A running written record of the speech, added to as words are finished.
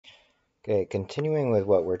Okay, continuing with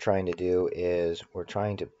what we're trying to do is we're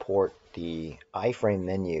trying to port the iframe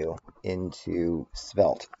menu into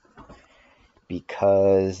Svelte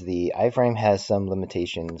because the iframe has some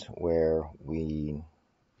limitations where we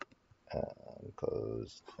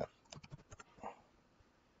close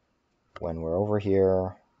when we're over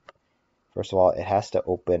here. First of all, it has to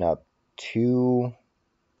open up two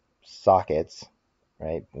sockets,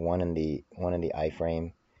 right? One in the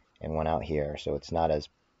iframe and one out here, so it's not as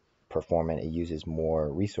performant. It uses more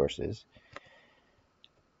resources.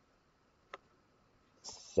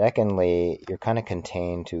 Secondly, you're kind of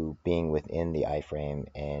contained to being within the iframe,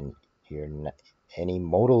 and you're not, any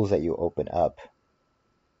modals that you open up,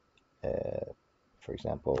 for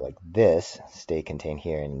example, like this, stay contained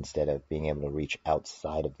here instead of being able to reach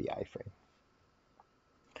outside of the iframe.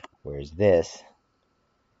 Whereas this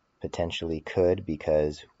potentially could,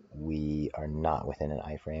 because we are not within an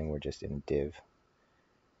iframe, we're just in div.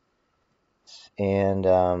 And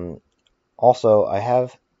also, I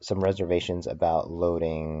have some reservations about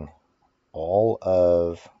loading all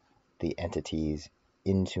of the entities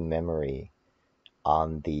into memory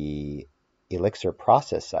on the Elixir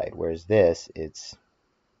process side, whereas this, it's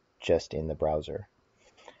just in the browser.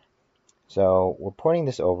 So we're porting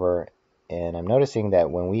this over, and I'm noticing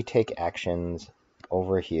that when we take actions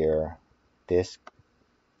over here, this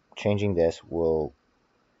changing this will,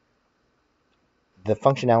 the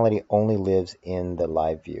functionality only lives in the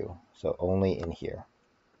live view, so only in here.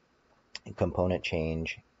 Component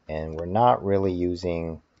change, and we're not really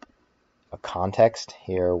using a context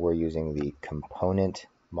here. We're using the component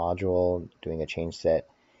module, doing a change set.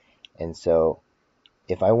 And so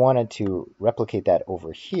if I wanted to replicate that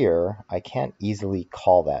over here, I can't easily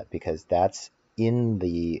call that because that's in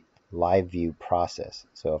the live view process.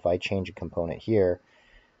 So if I change a component here,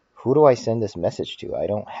 who do I send this message to? I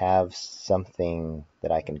don't have something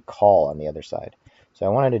that I can call on the other side. So I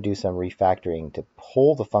wanted to do some refactoring to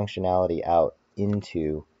pull the functionality out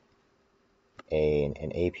into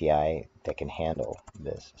an API that can handle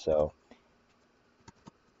this. So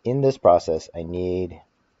in this process, I need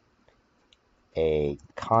a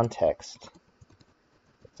context.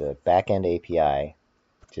 It's a backend API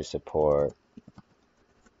to support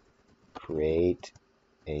create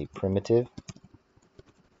a primitive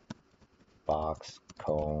box,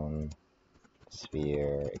 cone,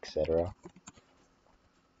 sphere, etc.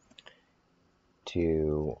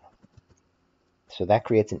 So that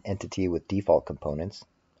creates an entity with default components.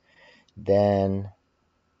 Then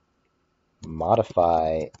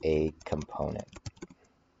modify a component.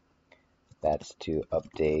 That's to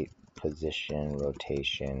update position,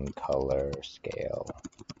 rotation, color, scale,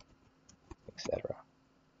 etc.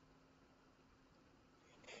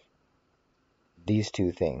 These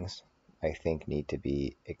two things, I think, need to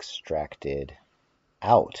be extracted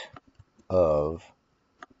out of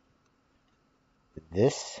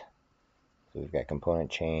this. So we've got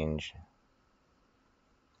component change,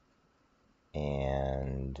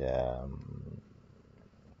 and yeah,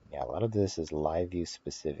 a lot of this is live view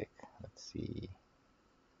specific. Let's see.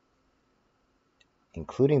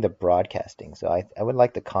 Including the broadcasting. So I would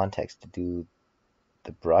like the context to do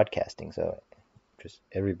the broadcasting, so just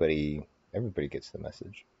everybody gets the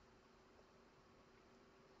message.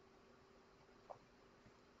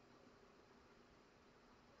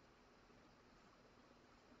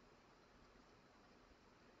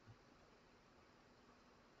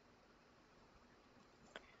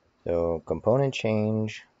 So component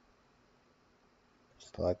change,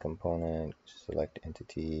 select component, select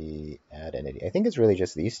entity, add entity. I think it's really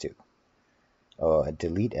just these two. Oh, a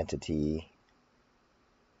delete entity,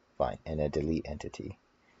 fine, and a delete entity.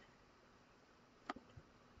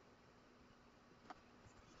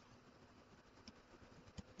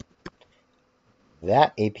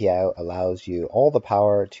 That API allows you all the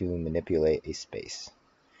power to manipulate a space.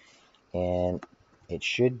 And it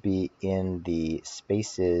should be in the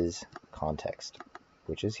spaces context,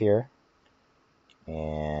 which is here.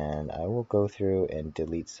 And I will go through and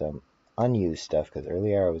delete some unused stuff because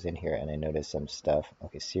earlier I was in here and I noticed some stuff.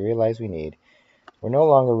 Okay, serialize we need. We're no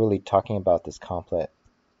longer really talking about this concept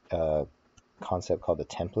called the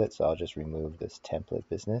template, so I'll just remove this template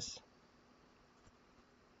business.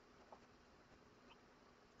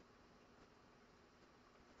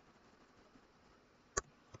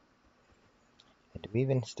 And do we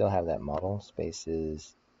even still have that model?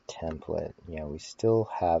 Spaces template. Yeah, we still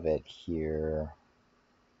have it here.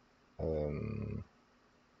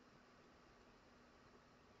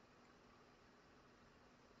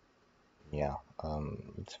 Yeah,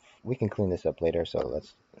 we can clean this up later, so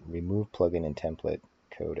let's remove plugin and template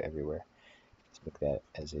code everywhere. Let's make that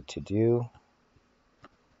as a to-do.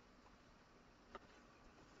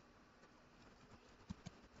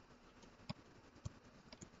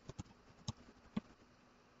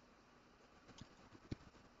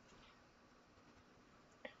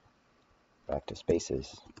 back to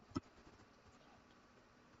spaces.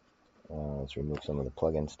 Let's remove some of the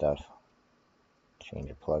plugin stuff. Change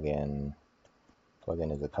a plugin.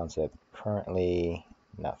 Plugin is a concept currently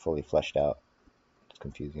not fully fleshed out. It's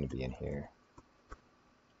confusing to be in here.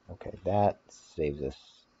 Okay, that saves us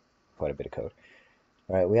quite a bit of code.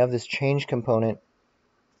 All right, we have this change component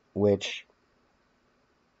which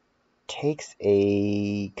takes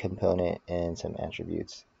a component and some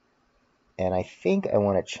attributes. And I think I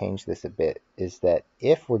want to change this a bit, is that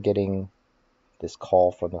if we're getting this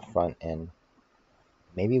call from the front end,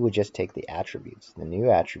 maybe we just take the attributes, the new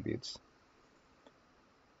attributes,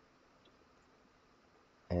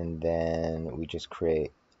 and then we just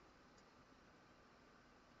create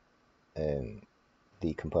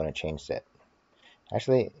the component change set.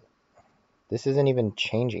 Actually, this isn't even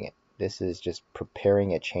changing it. This is just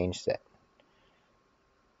preparing a change set.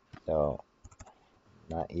 So,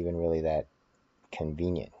 not even really that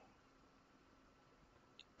convenient.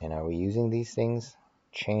 And are we using these things?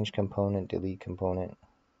 Change component, delete component,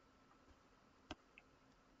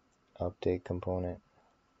 update component.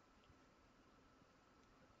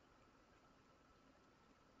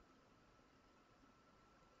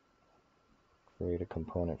 Create a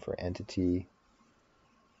component for entity.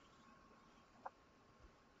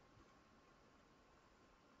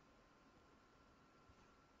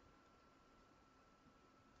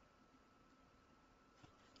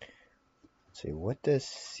 Let's see, what does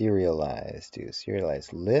serialize do?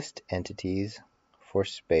 Serialize list entities for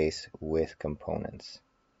space with components.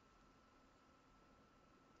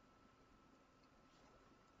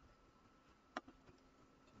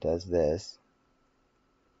 Does this.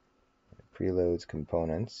 Preloads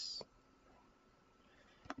components.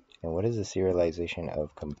 And what is the serialization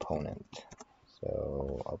of component?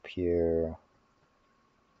 So up here,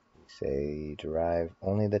 we say derive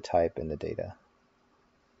only the type and the data.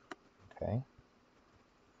 Okay.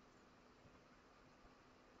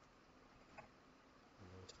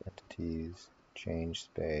 Entities, change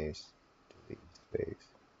space, delete space,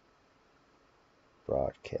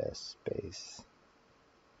 broadcast space.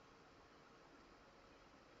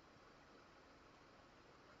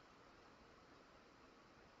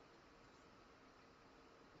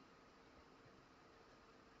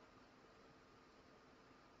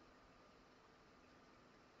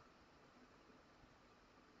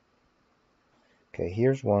 Okay,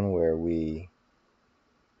 here's one where we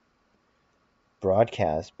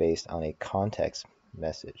broadcast based on a context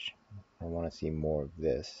message. I want to see more of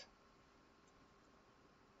this.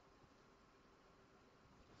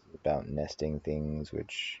 It's about nesting things,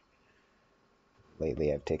 which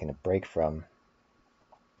lately I've taken a break from.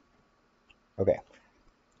 Okay.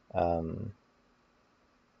 Let's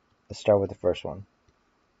start with the first one.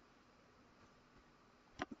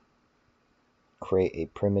 Create a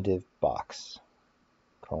primitive box,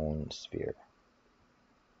 cone, sphere.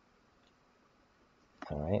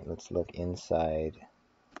 All right, let's look inside.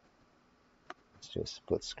 Let's do a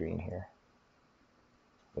split screen here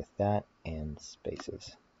with that and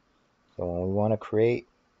spaces. So when we want to create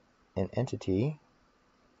an entity,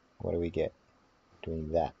 what do we get?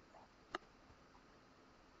 Doing that.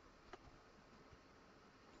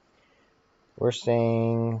 We're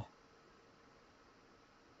saying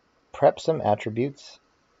prep some attributes.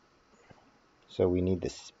 So we need the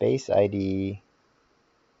space ID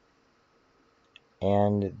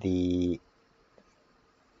and the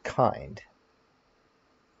kind.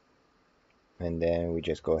 And then we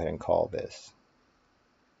just go ahead and call this.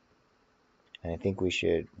 And I think we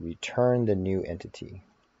should return the new entity.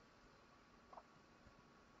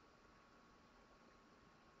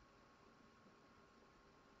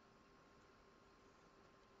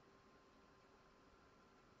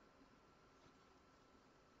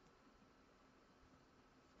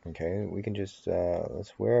 Okay, we can just, let's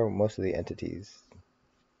where are most of the entities?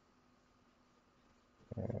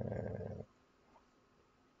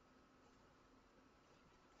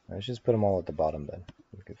 Let's just put them all at the bottom then.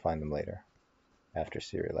 We can find them later after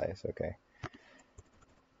serialize. Okay.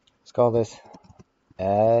 Let's call this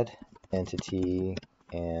add entity,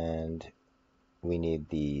 and we need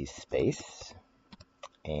the space,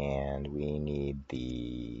 and we need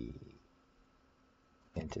the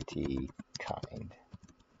entity kind.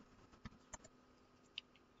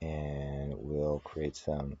 And we'll create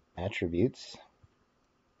some attributes.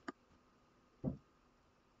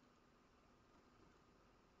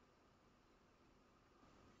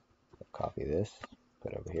 Copy this,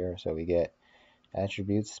 put it over here. So we get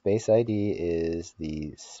attributes. Space ID is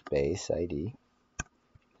the space ID.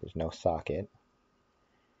 There's no socket.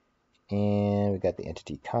 And we got the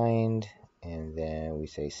entity kind. And then we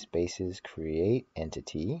say spaces create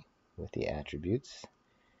entity with the attributes.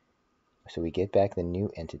 So we get back the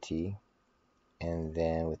new entity, and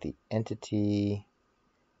then with the entity,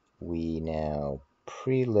 we now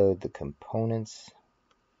preload the components.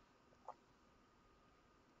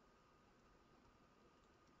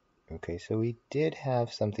 Okay, so we did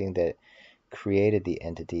have something that created the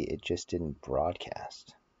entity, it just didn't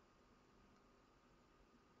broadcast.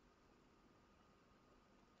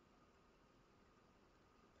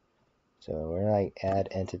 So we're like add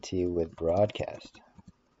entity with broadcast.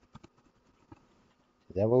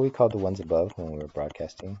 Is that what we called the ones above when we were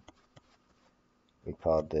broadcasting? We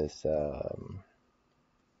called this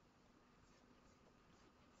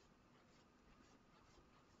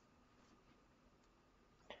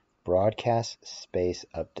broadcast space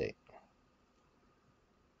update.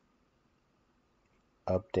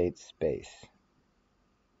 Update space.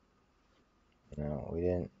 No, we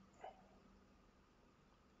didn't.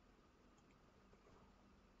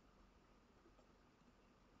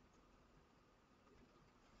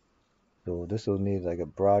 So this will need like a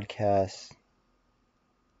broadcast.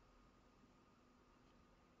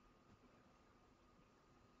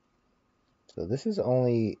 So this is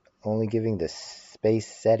only giving the space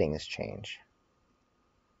settings change.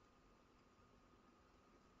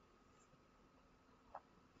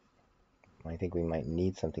 I think we might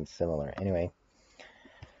need something similar. Anyway,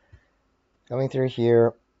 going through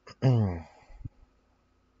here,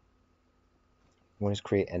 what does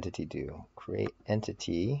create entity do? Create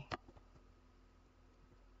entity.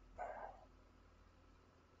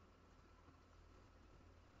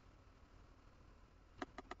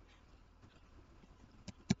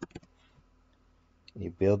 You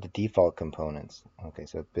build the default components. Okay,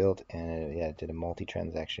 so it built and yeah, it did a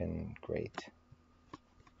multi-transaction. Great.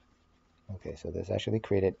 Okay, so this actually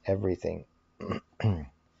created everything.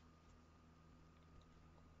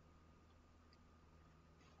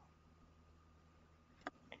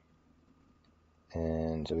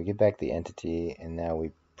 And so we get back the entity, and now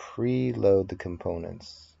we preload the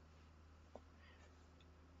components.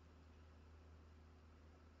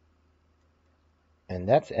 And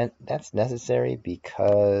that's necessary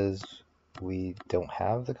because we don't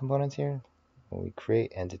have the components here. When we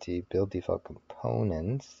create entity, build default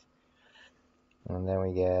components, and then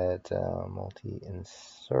we get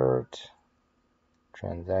multi-insert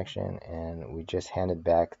transaction, and we just handed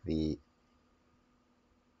back the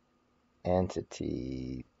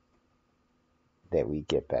entity that we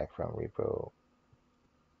get back from repo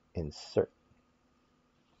insert.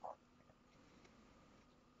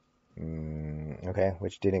 Okay,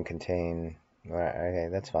 which didn't contain. All right, okay,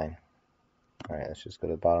 that's fine. All right, let's just go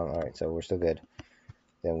to the bottom. All right, so we're still good.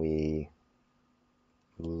 Then we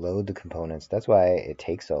load the components. That's why it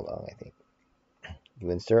takes so long, I think. You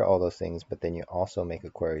insert all those things, but then you also make a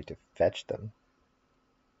query to fetch them.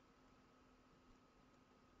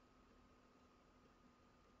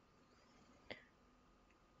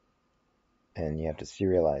 And you have to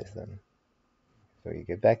serialize them. So you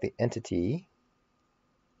get back the entity,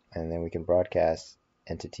 and then we can broadcast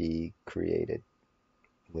entity created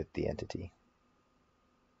with the entity.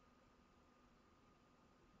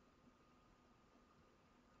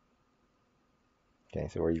 Okay,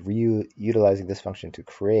 so we're utilizing this function to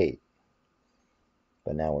create,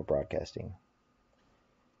 but now we're broadcasting.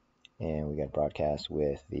 And we got broadcast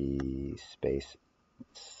with the space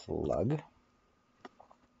slug.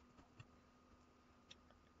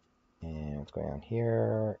 And what's going on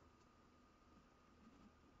here?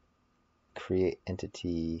 Create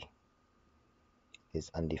entity is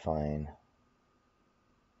undefined.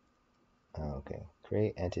 Oh, okay,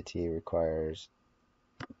 create entity requires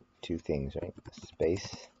two things, right? Space.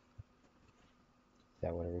 Is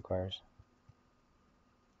that what it requires?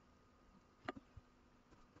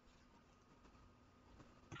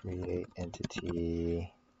 Create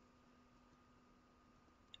entity.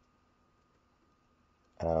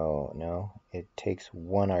 Oh, no. It takes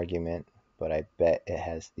one argument, but I bet it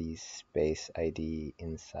has the space ID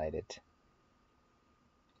inside it.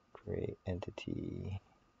 Create entity.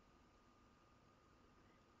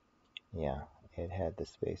 Yeah, it had the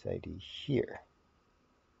space ID here.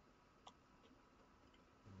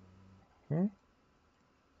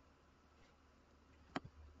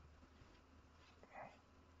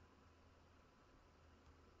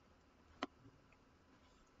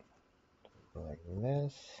 Like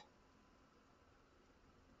this.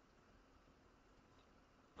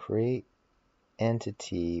 Create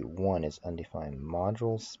entity 1 is undefined.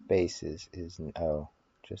 Module spaces is oh,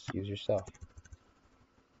 just use yourself.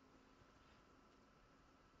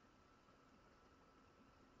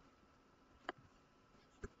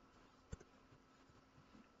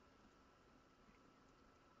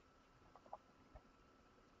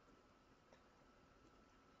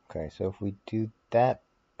 Okay, so if we do that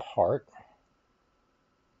part,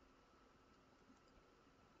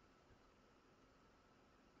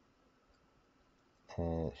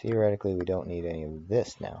 theoretically we don't need any of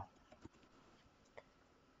this now.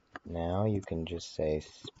 Now you can just say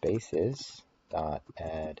spaces dot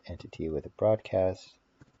add entity with a broadcast,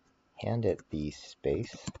 hand it the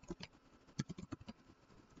space,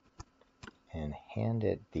 and hand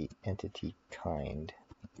it the entity kind.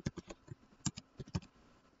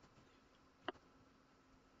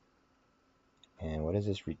 And what does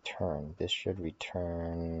this return? This should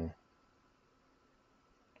return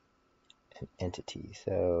an entity.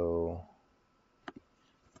 So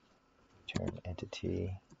return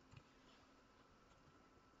entity.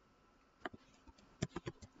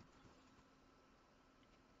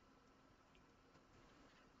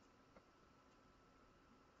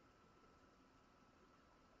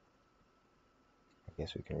 I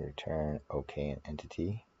guess we can return OK and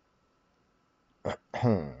entity.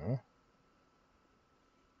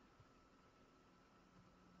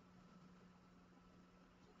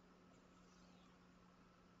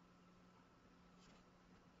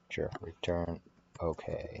 Sure, return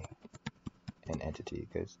OK and entity,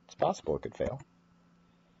 because it's possible it could fail.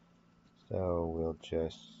 So we'll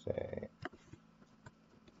just say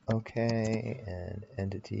OK and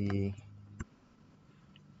entity.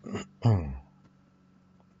 And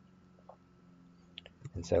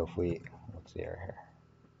so if we, what's the error here?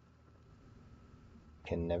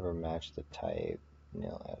 Can never match the type,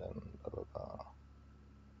 nil atom, blah, blah, blah.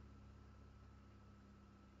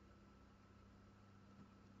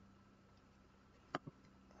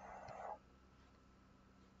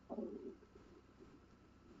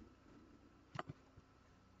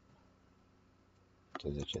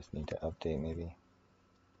 Does it just need to update maybe?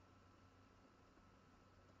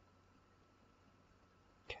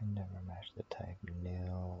 Can never match the type,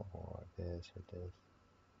 nil, or this, or this.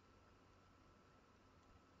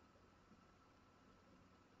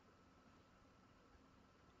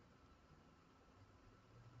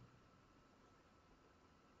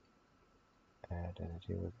 Add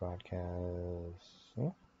entity with broadcast.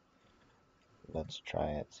 Let's try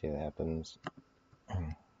it, see what happens.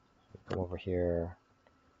 Come over here.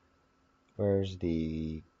 Where's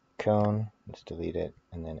the cone? Let's delete it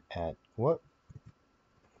and then add. What?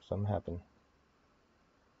 Something happened.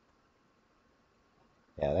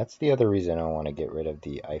 Yeah, that's the other reason I want to get rid of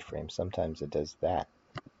the iframe. Sometimes it does that.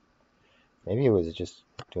 Maybe it was just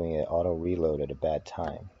doing an auto reload at a bad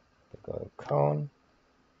time. Go to cone,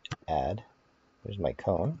 add. There's my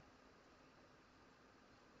cone.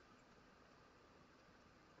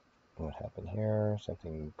 What happened here?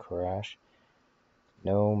 Something crashed.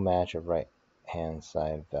 No match of right hand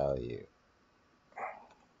side value.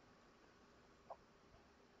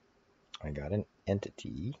 I got an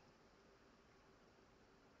entity.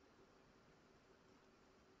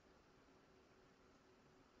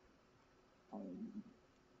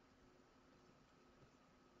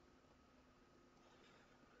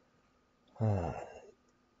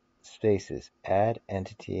 Spaces, add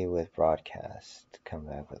entity with broadcast. Come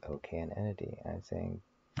back with OK and entity. I'm saying,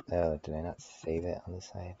 oh, did I not save it on the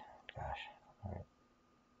side? Gosh, all right.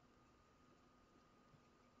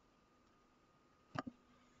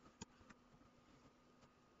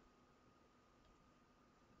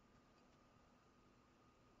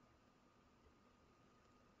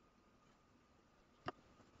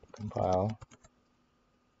 Compile.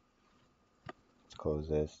 Let's close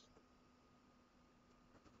this.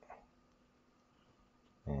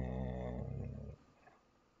 And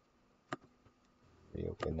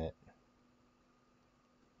reopen it.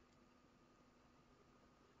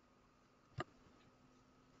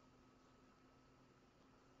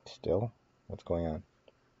 Still? What's going on?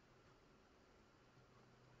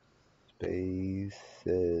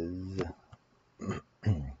 Spaces.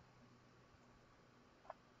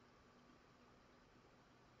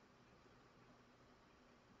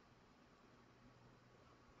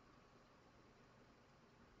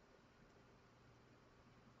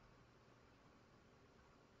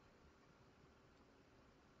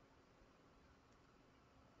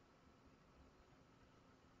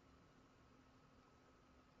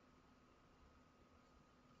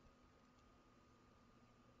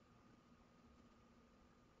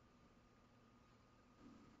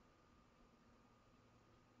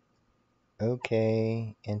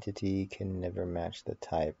 OK, entity can never match the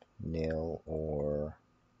type, nil, or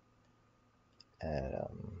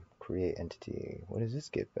atom. Create entity. What does this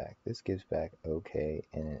give back? This gives back OK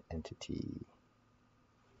and an entity.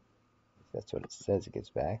 That's what it says it gives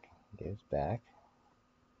back. It gives back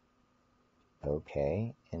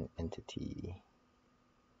OK and entity.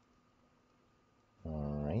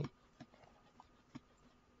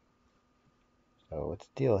 what's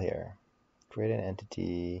the deal here? Create an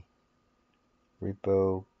entity,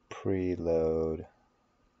 repo preload.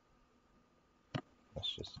 Let's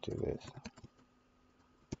just do this.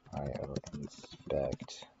 IO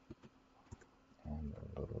inspect, and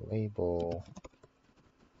the label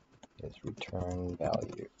is return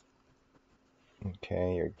value.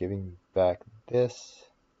 Okay, you're giving back this,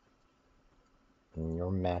 and you're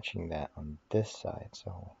matching that on this side.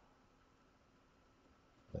 So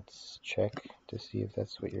let's check to see if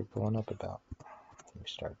that's what you're blowing up about.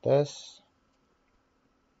 Restart this.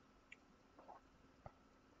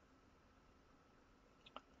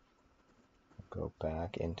 Go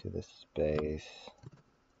back into the space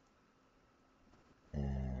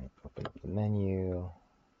and open up the menu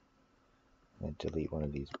and delete one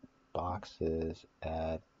of these boxes,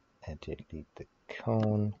 add and delete the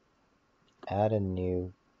cone, add a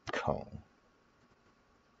new cone.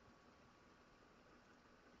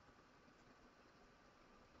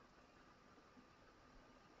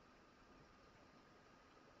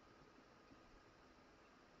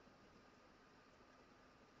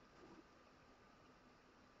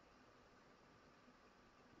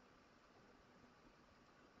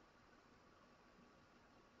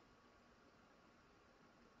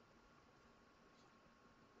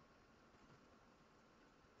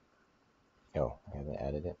 Oh, I haven't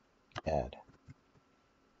added it. Add.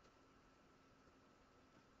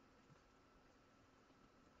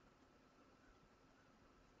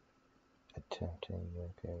 Attempting,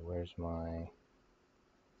 okay, where's my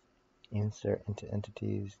insert into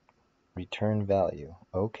entities, return value.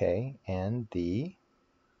 Okay, and the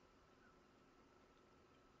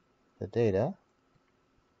data.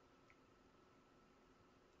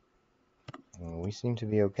 We seem to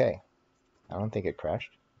be okay. I don't think it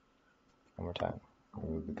crashed. One more time.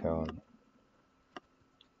 Remove the cone.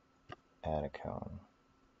 Add a cone.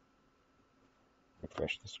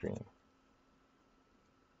 Refresh the screen.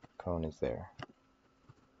 Cone is there.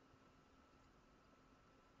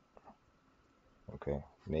 Okay,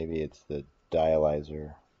 maybe it's the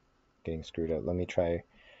dialyzer getting screwed up. Let me try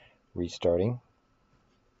restarting.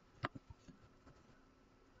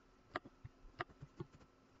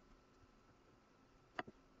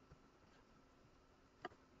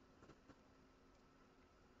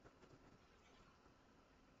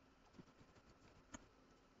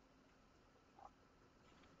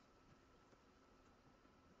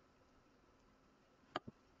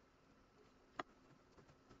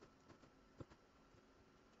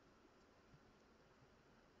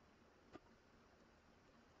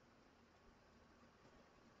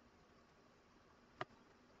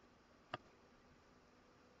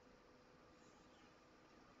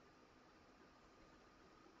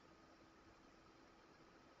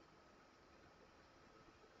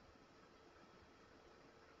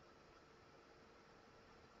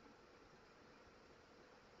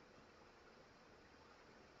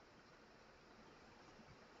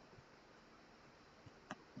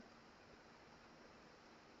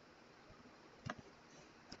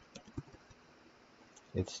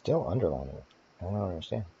 It's still underlining it. I don't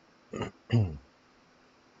understand.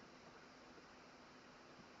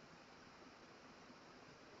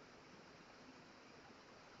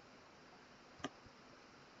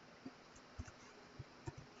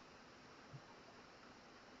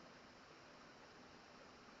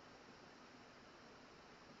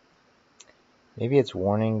 Maybe it's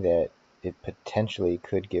warning that it potentially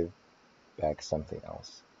could give back something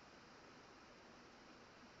else.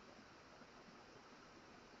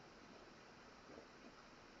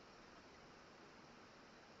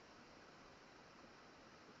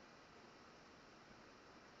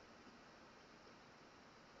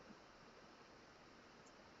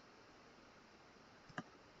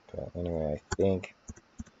 But anyway, I think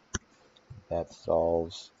that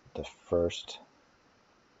solves the first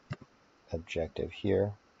objective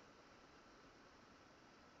here.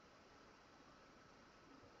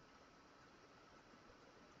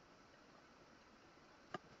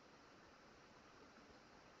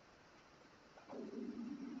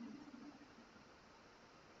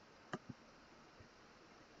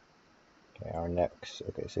 Okay, our next,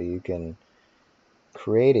 okay, so you can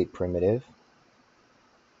create a primitive.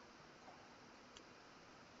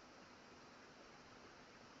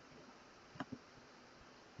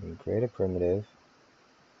 You can create a primitive.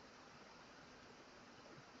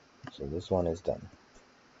 So this one is done.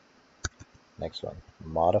 Next one,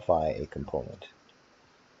 modify a component.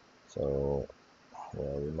 So where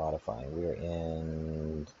are we modifying? We are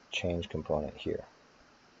in change component here.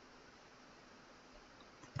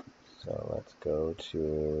 So let's go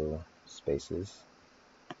to spaces,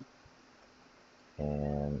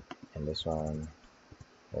 and in this one,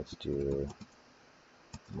 let's do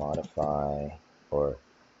modify, or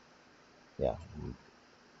yeah,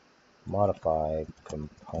 modify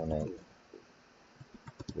component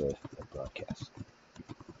with a broadcast.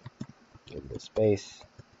 Give it a space,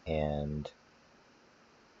 and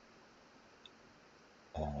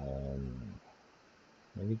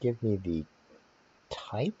maybe give me the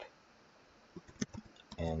type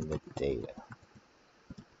and the data.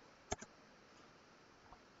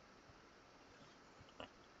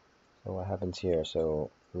 So what happens here?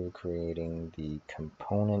 So we're creating the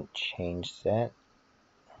component change set,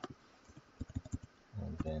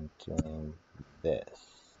 and then doing this.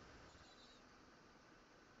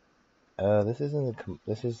 This isn't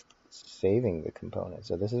this is saving the component.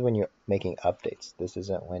 So this is when you're making updates. This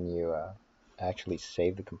isn't when you actually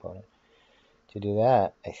save the component. To do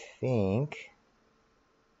that, I think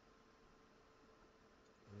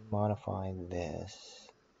modify this.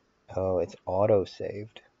 Oh, it's auto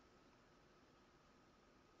saved.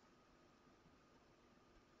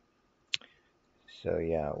 So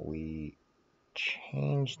yeah, we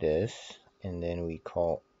change this and then we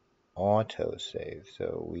call auto save.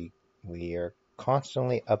 So we are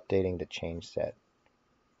constantly updating the change set.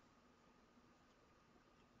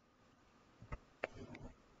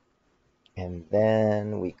 And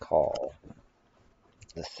then we call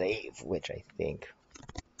the save, which I think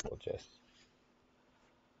will just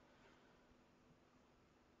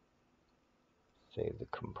save the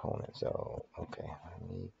component. So, okay, let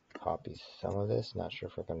me copy some of this. Not sure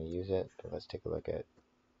if we're going to use it, but let's take a look at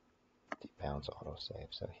the bounce autosave.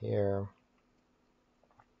 So here,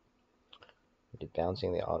 we're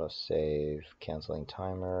debouncing the autosave, canceling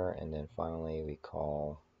timer, and then finally we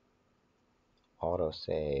call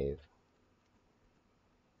autosave,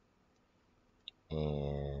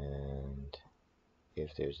 and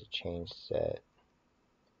if there's a change set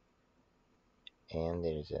and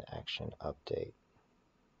there's an action update,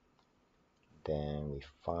 then we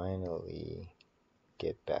finally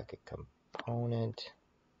get back a component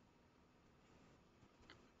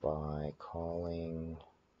by calling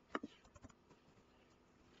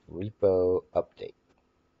repo update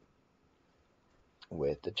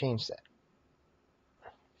with the change set,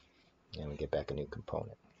 and we get back a new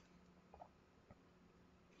component.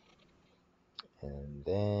 And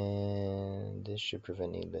then this should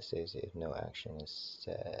prevent needless saves if no action is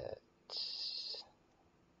set.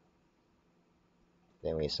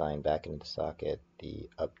 Then we assign back into the socket the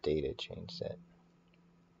updated change set,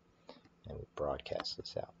 and we broadcast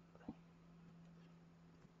this out.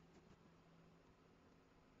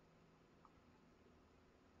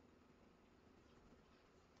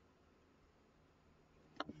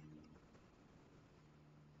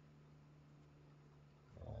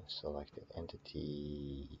 Selected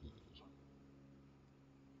entity,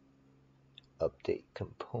 update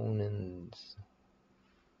components.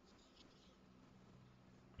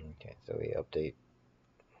 Okay, so we update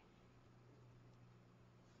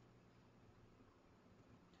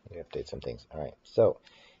some things. All right, so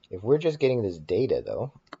if we're just getting this data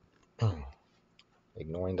though,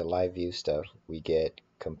 ignoring the live view stuff, we get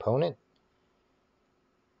component.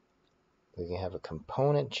 We can have a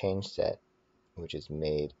component change set, which is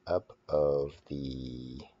made up of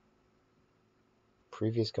the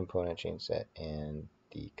previous component change set and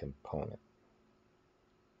the component.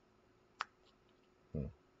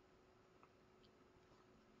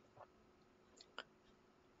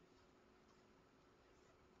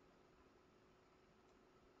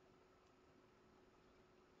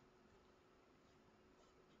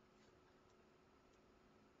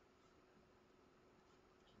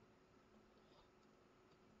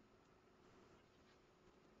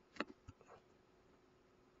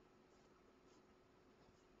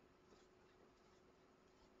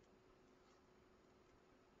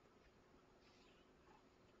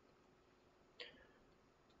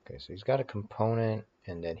 Okay, so he's got a component,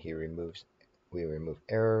 and then we remove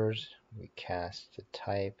errors, we cast the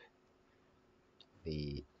type,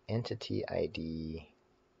 the entity ID.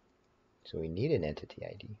 So we need an entity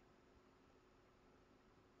ID.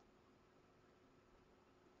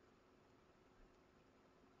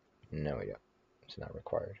 No, we don't. It's not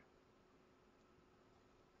required.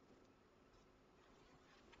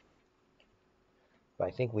 But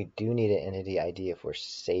I think we do need an entity ID if we're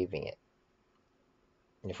saving it.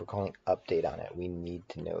 And if we're calling update on it, we need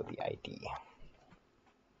to know the ID.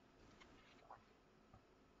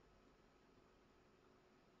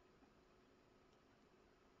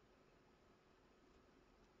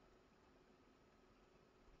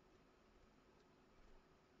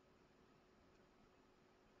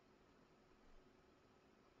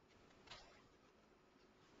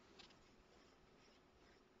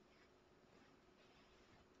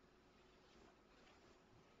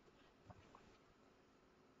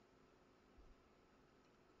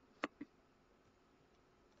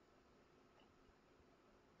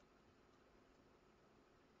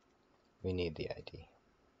 We need the ID.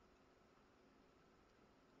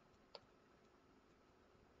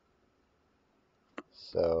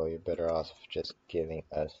 So you're better off just giving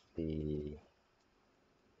us the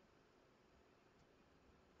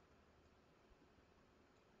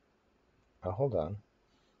hold on.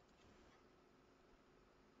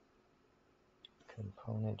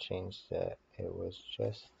 Component change set. It was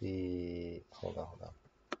just the hold on.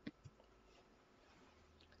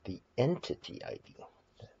 The entity ID.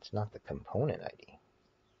 It's not the component ID.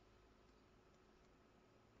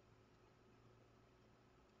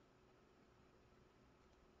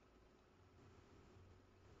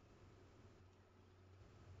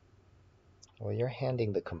 Well, you're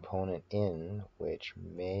handing the component in, which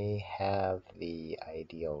may have the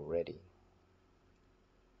ID already.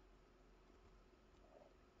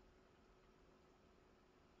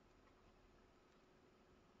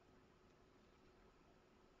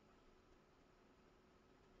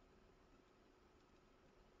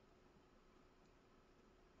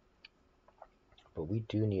 But we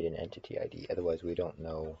do need an entity ID, otherwise we don't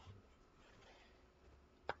know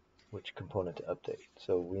which component to update.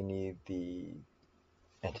 So we need the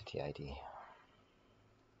entity ID.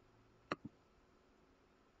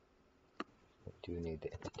 We do need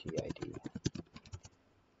the entity ID.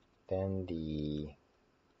 Then the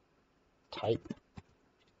type,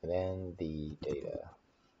 then the data.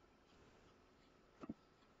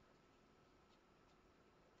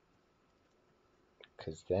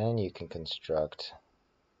 Because then you can construct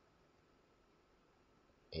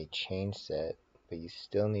a change set, but you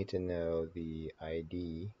still need to know the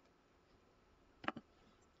ID.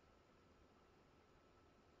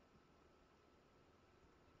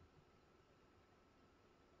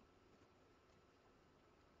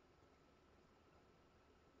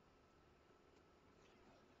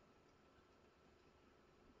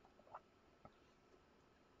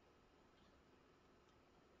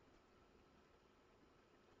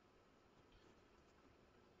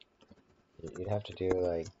 You'd have to do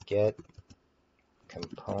like get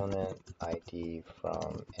component ID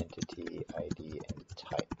from entity ID and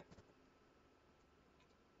type.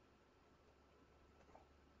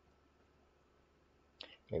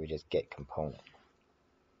 Maybe just get component.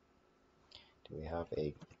 Do we have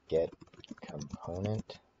a get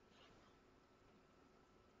component?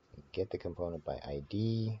 Get the component by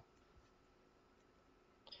ID.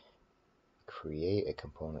 Create a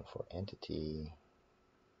component for entity.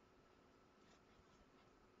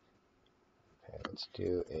 Okay, let's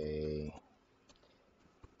do a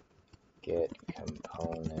get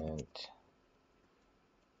component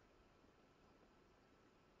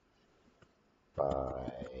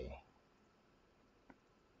by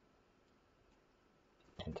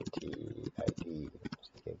entity ID.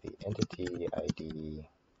 Just give the entity ID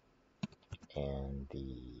and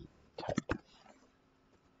the type.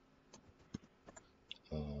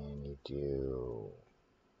 And you do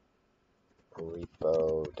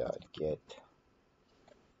repo.get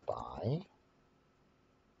by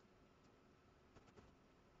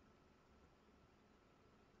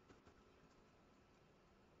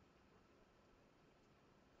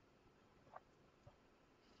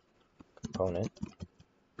component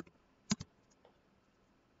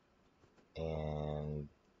and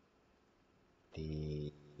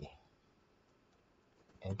the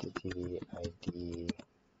entity ID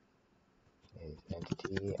is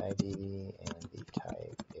entity ID and the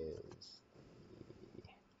type is the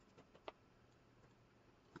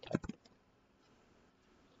type.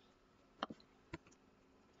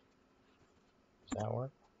 Does that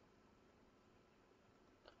work?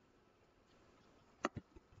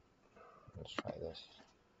 Let's try this.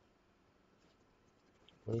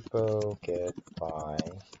 Repo get by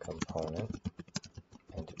component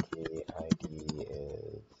entity ID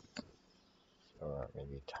is, or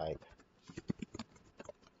maybe type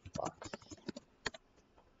box.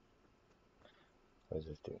 What does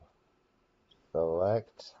this do?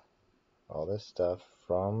 Select all this stuff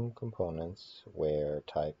from components where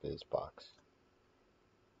type is box.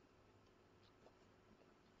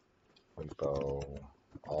 Repo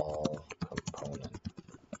all component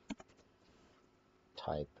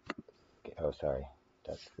type. Oh, sorry,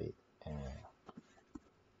 that's the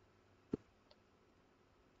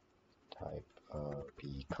type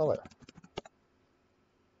be color.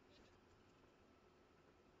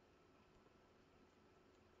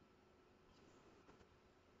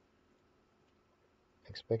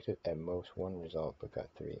 Expected at most one result, but got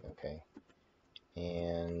 3. Okay.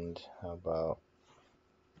 And how about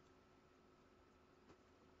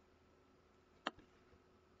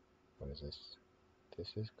what is this?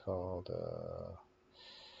 This is called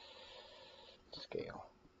scale.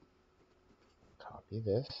 be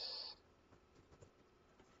this.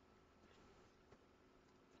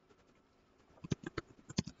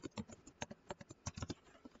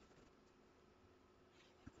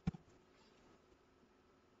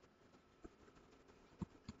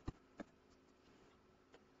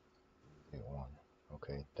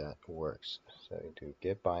 Okay, that works. So you do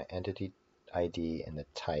get by entity ID and the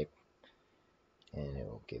type, and it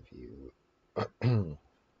will give you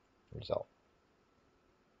result.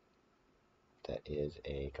 That is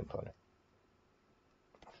a component.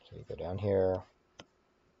 So you go down here,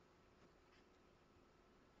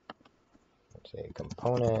 let's say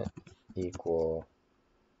component equal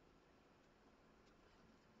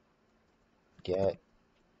get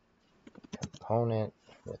component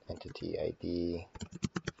with entity ID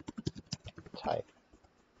type.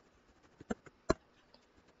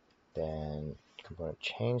 Then component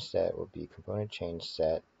change set will be component change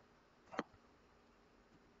set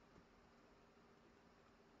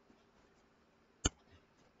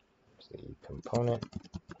the component,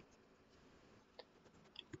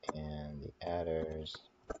 and the adders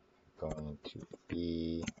are going to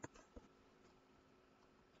be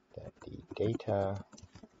that the data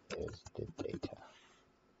is the data.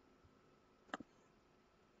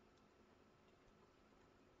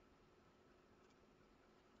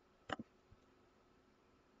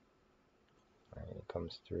 All right, it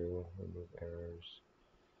comes through, remove errors,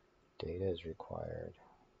 data is required.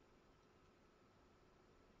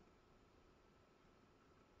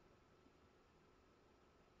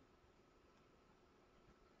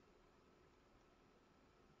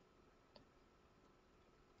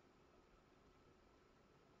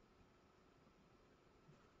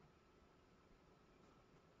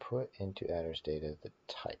 Put into adders data the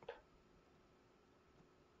type.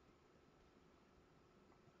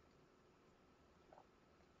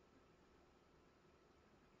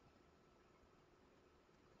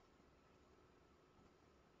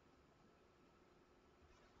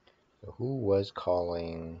 So who was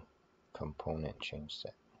calling component change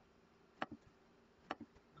set?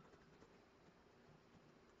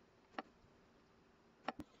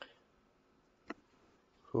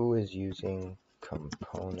 Who is using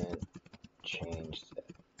component change set?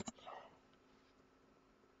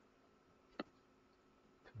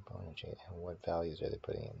 Component change, and what values are they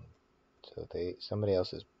putting in? So somebody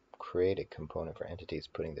else has created component for entities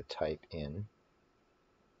putting the type in.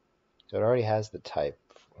 So it already has the type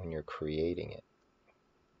when you're creating it.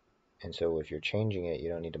 And so if you're changing it, you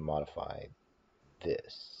don't need to modify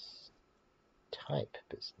this type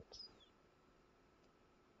business.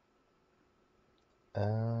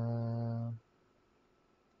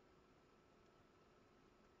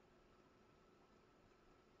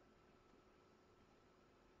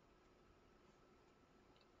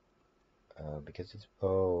 Because it's,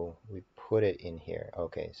 oh, we put it in here.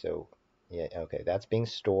 Okay, so yeah, okay, that's being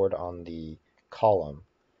stored on the column.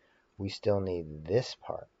 We still need this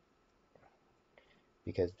part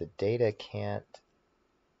because the data can't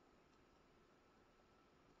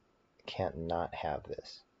not have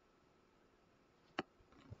this.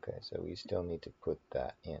 Okay, so we still need to put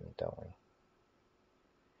that in, don't we?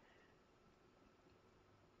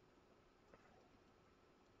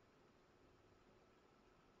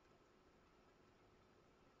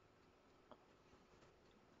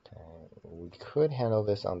 We could handle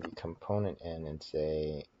this on the component end and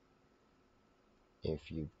say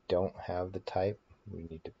if you don't have the type, we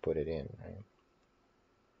need to put it in, right?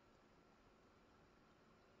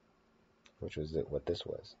 Which was what this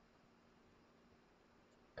was.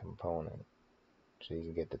 Component. So you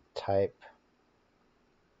can get the type.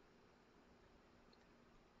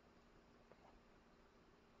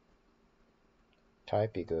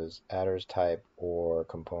 Type equals adders type or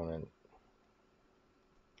component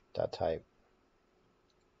dot type.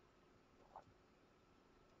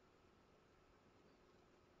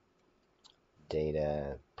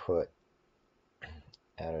 Data put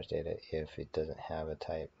adders data if it doesn't have a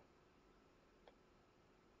type,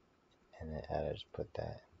 and then adders put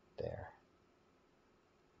that there.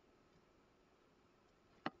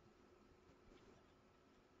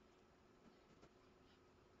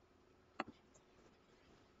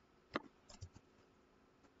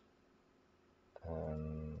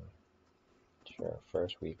 Sure,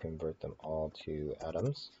 first we convert them all to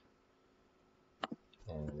atoms,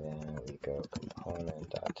 and then we go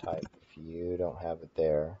component.type. If you don't have it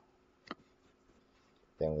there,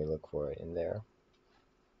 then we look for it in there.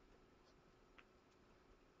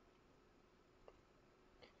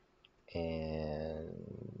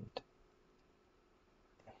 And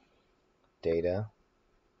data,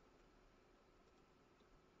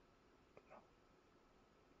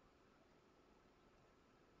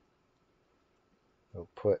 we'll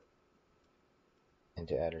put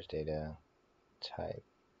into adders data type.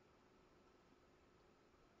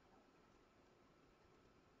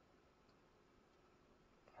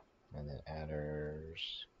 And then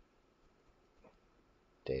adders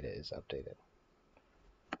data is updated.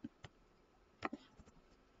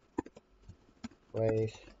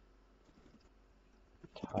 Place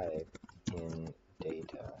type in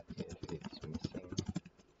data if it's missing.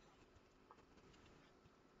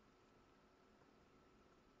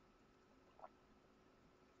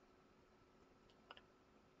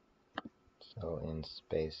 So in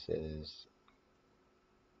spaces,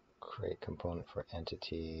 create component for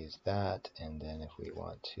entities, that, and then if we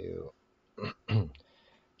want to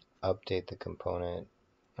update the component,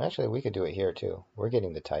 actually we could do it here too. We're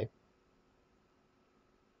getting the type.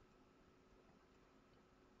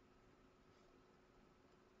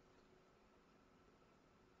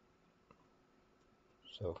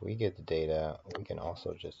 So if we get the data, we can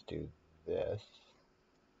also just do this.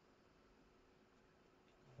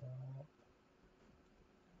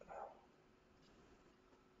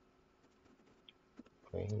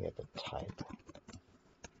 We can get the type.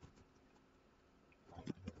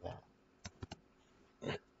 That.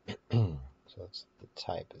 So it's the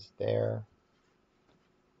type is there.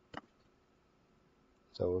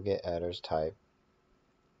 So we'll get adders type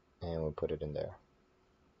and we'll put it in there.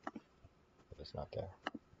 But it's not there.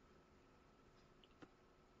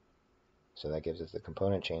 So that gives us the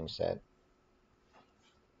component change set.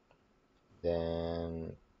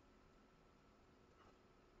 Then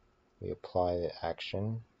we apply the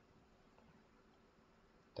action.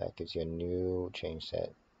 That gives you a new change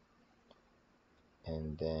set.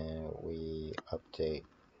 And then we update.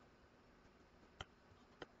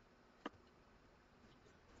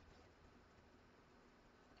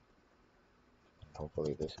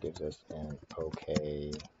 Hopefully this gives us an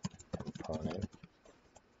OK component.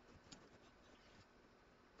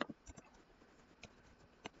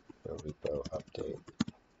 So repo update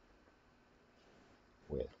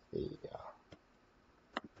with the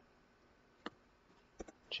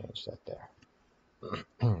change set there.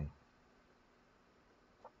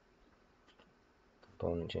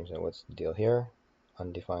 Component change set. What's the deal here?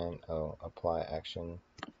 Undefined. Oh, apply action.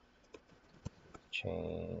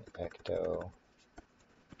 Change ecto.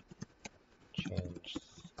 Change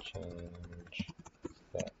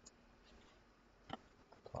set.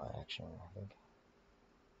 Apply action, I think.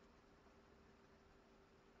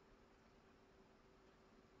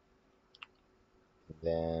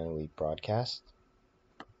 Then we broadcast.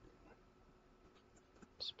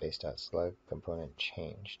 Space.slug component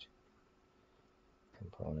changed.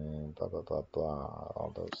 Component blah blah blah blah,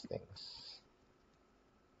 all those things.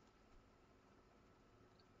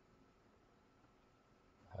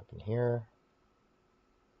 Happen here.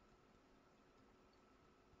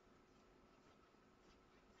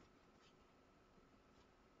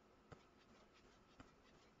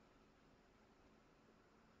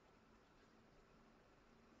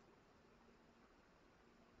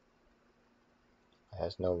 It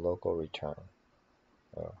has no local return.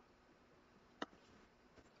 Oh.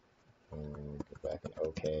 Go back an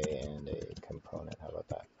OK and a component. How about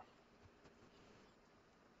that?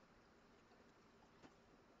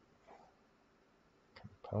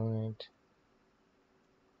 Component.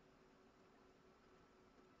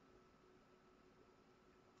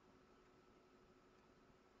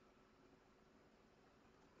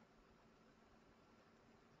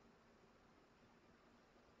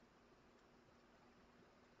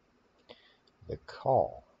 The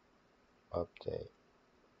call update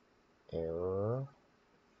error.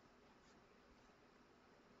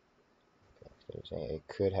 Okay, so you're saying it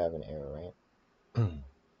could have an error, right?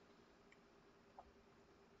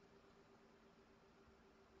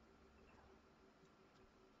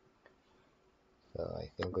 So I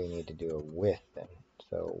think we need to do a with then.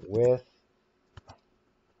 So with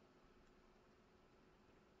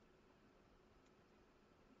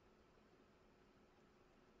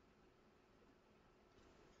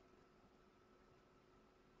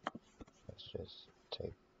let's just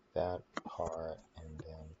take that part and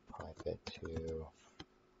then pipe it to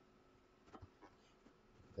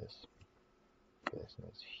this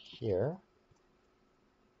business here.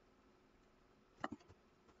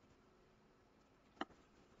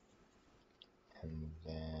 And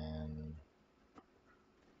then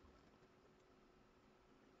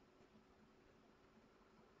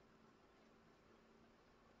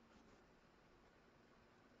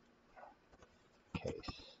case.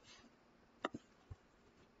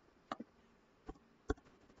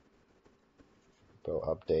 Go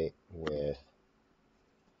update with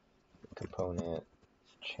component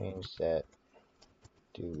change set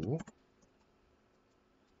do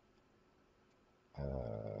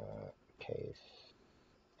case,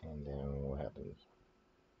 and then what happens?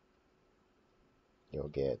 You'll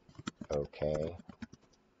get OK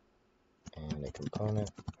and a component.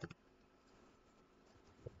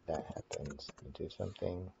 If that happens, you do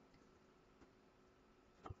something.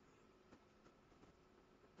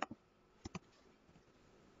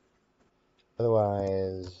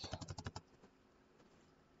 Otherwise,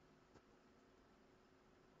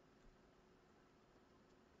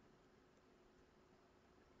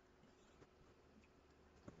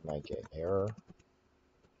 might get error,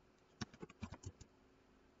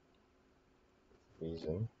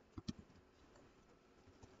 reason,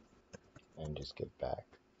 and just get back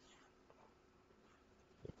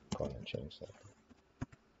the component change set.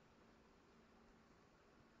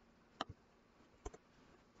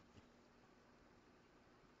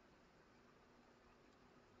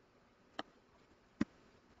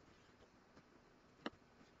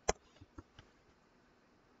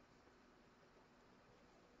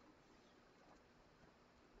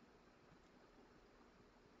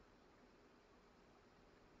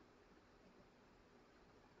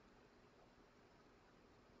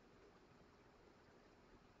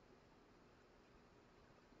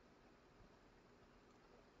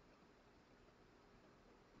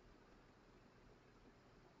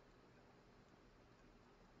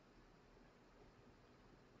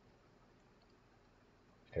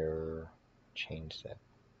 Error change set.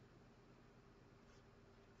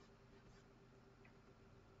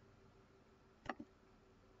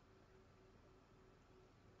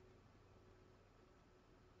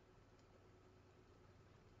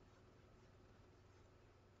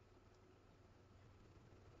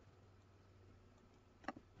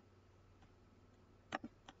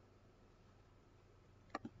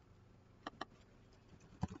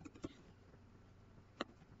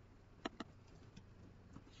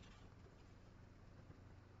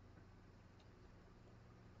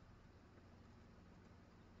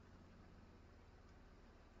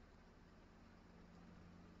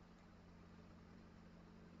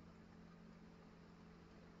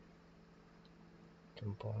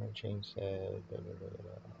 Component change set.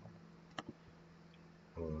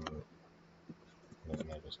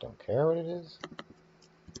 Maybe I just don't care what it is.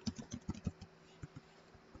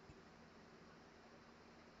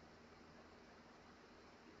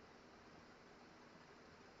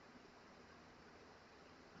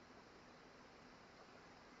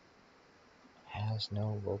 Has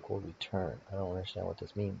no local return. I don't understand what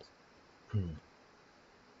this means.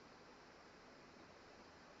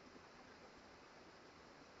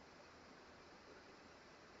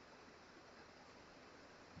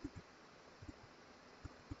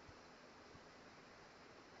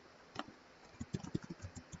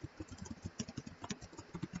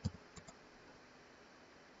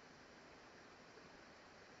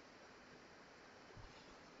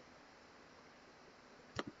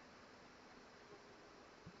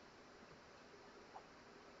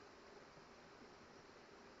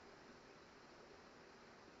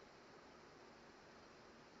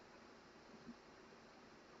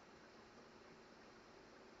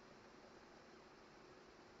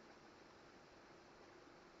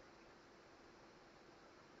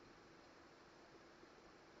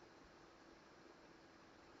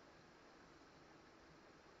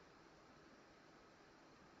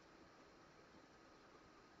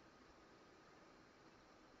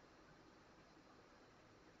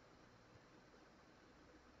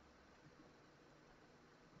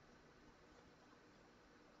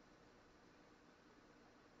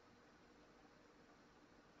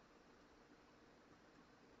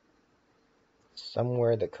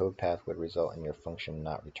 Somewhere the code path would result in your function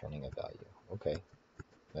not returning a value. Okay,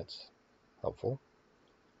 that's helpful.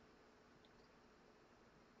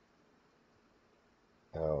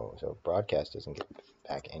 Oh, so broadcast doesn't get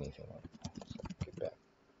back anything. So get back.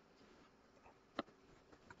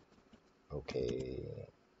 Okay,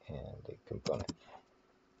 and the component.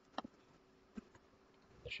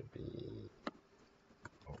 That should be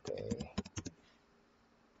okay.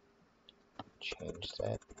 Change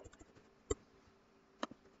set.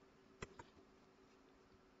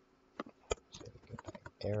 So get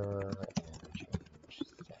back error and change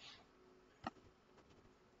set.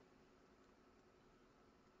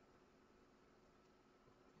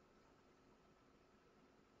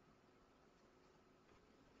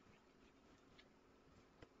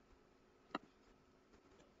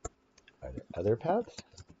 Are there other paths?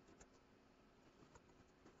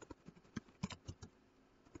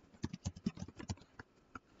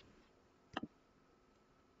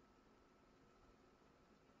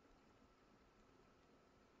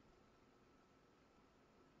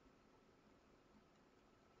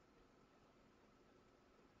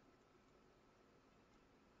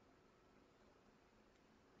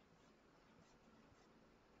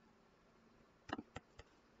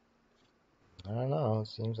 I don't know. It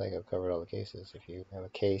seems like I've covered all the cases. If you have a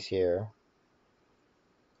case here,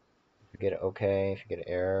 if you get an OK, if you get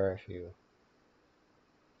an error, if you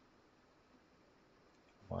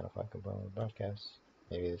modify component broadcast,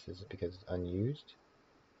 maybe this is because it's unused.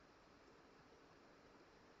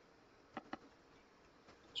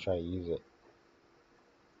 Let's try to use it.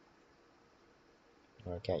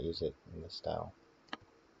 No, I can't use it in this style.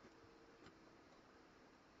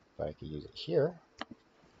 But I could use it here.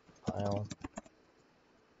 File.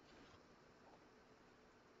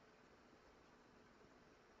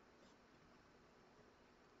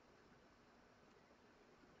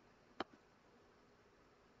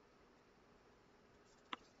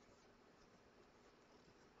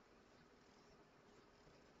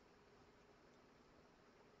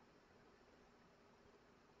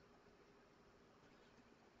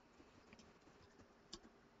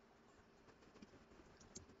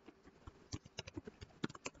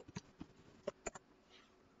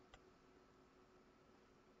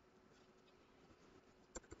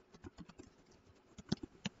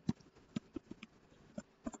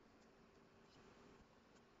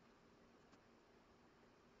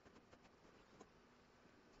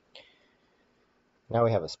 Now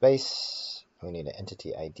we have a space. We need an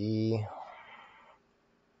entity ID.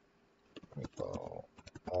 We go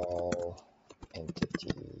all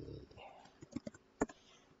entity.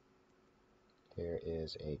 Here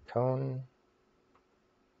is a cone.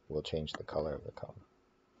 We'll change the color of the cone.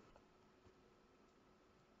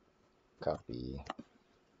 Copy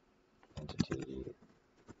entity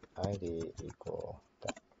ID equal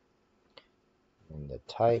that. And the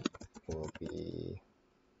type will be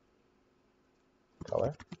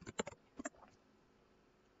color.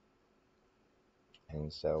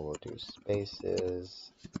 And so we'll do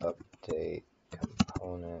spaces, update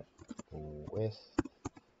component with,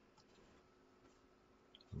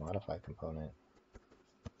 modify component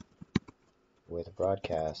with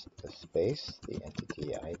broadcast, the space, the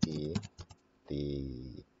entity ID,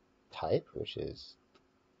 the type, which is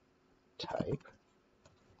type,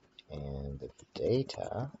 and the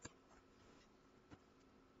data,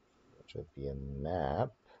 which would be a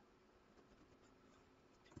map,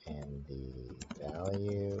 and the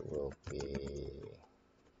value will be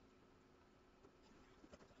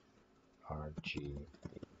RGB,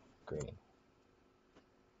 green.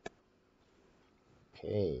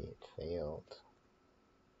 Okay, it failed.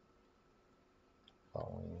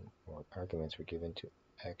 Following arguments were given to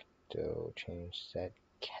ecto change set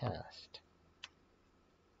cast.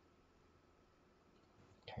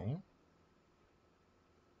 Okay.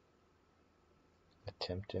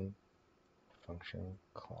 Attempted function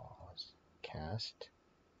clause. Cast.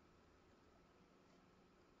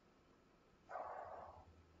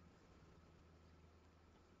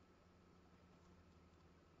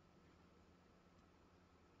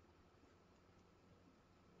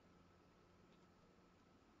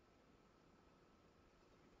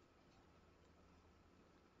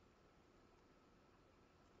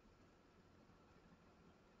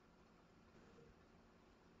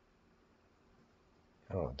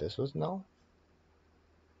 Oh, this was null?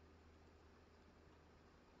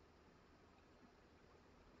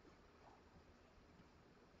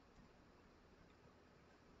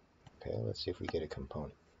 Okay, let's see if we get a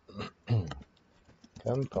component.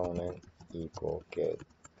 Component equal get,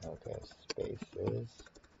 okay, spaces,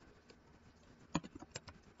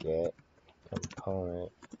 get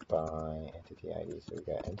component by entity ID. So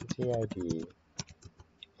we got entity ID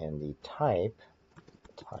and the type,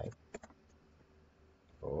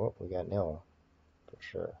 oh, we got nil for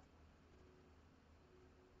sure.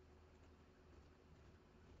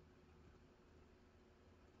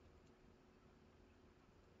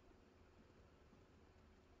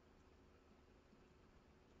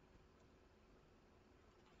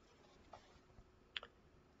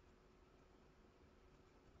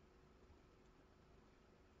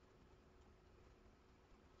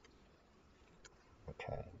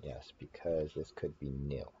 Okay, yes, because this could be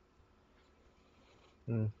nil.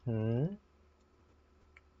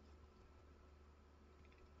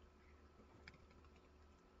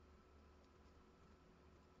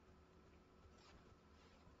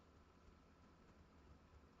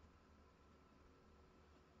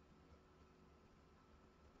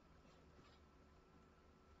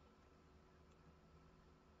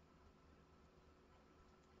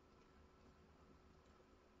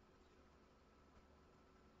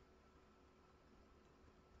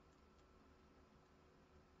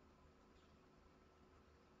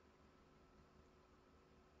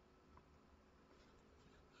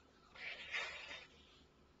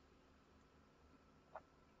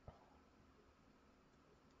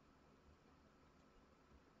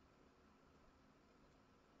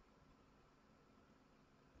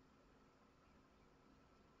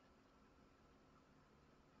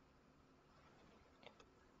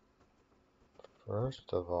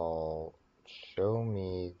 First of all, show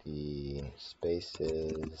me the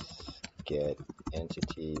spaces get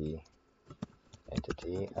entity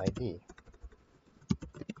ID.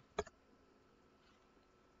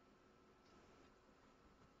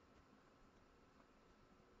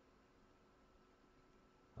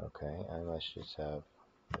 Okay, I must just have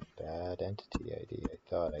a bad entity ID. I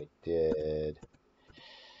thought I did.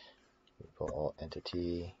 All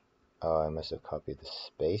entity. Oh, I must have copied the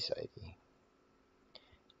space ID.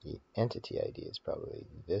 The entity ID is probably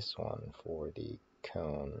this one for the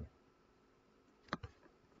cone.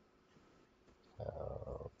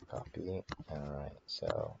 So copy. Alright,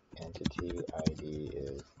 so entity ID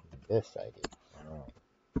is this ID. Alright.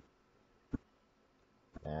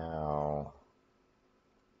 Now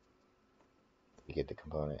we get the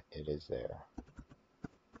component, it is there.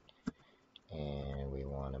 And we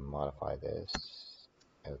want to modify this.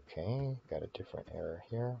 Okay, got a different error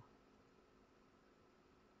here.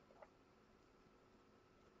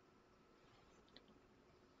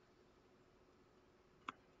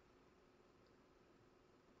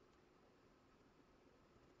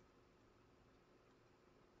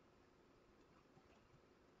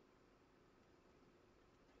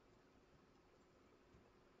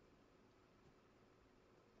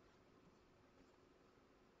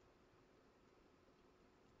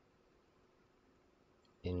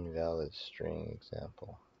 Invalid string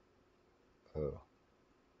example. Oh.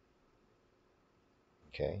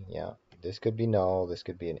 Okay, yeah. This could be null, this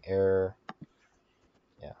could be an error.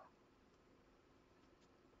 Yeah.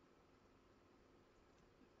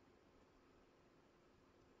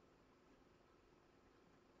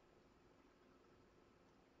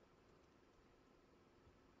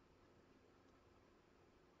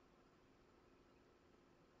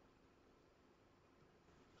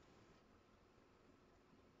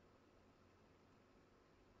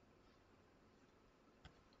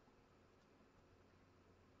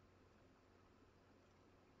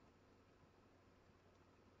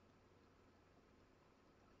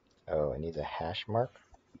 Oh, it needs a hash mark.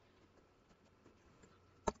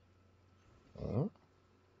 Hmm?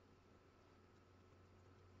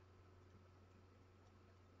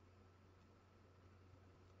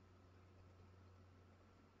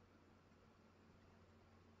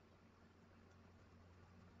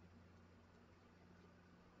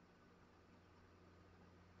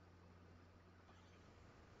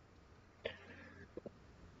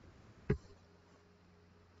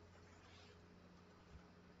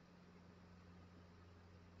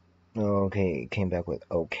 Okay, it came back with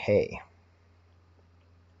okay.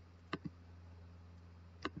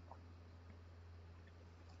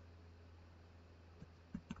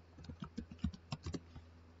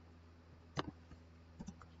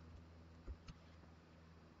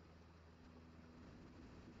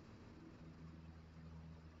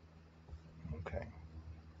 Okay.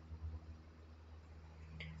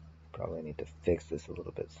 Probably need to fix this a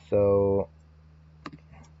little bit. So,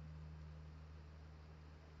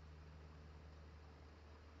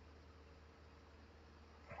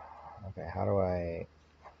 okay, how do I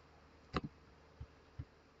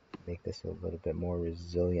make this a little bit more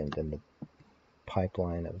resilient than the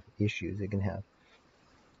pipeline of issues it can have?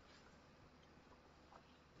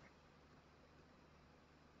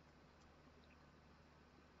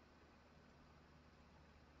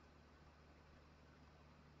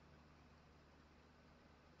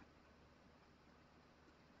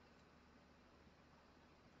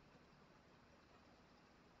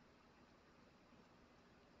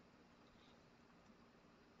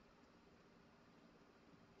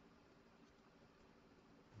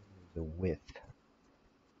 The width.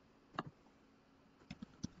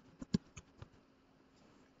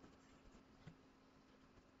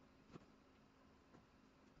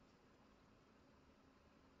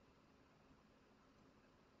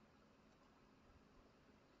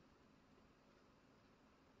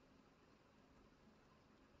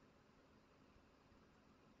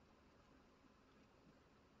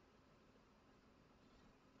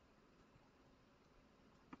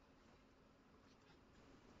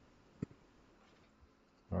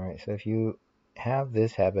 Alright, so if you have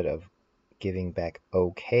this habit of giving back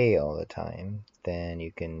okay all the time, then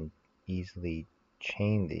you can easily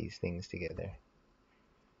chain these things together.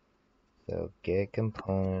 So get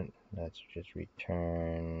component, let's just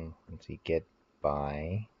return, let's see, get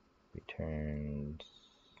by, returns,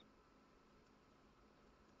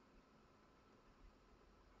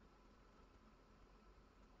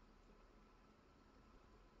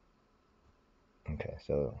 okay,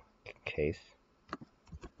 so case,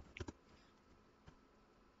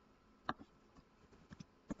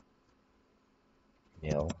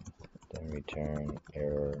 nil, then return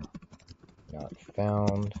error not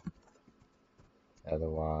found.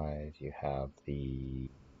 Otherwise, you have the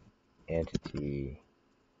entity,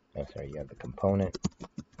 you have the component,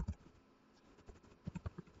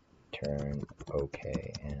 return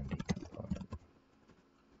OK and the component.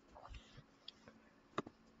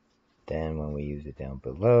 Then when we use it down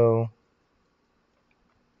below,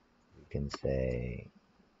 you can say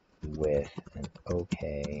with an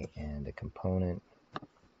OK and a component,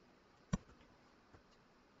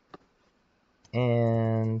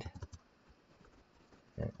 and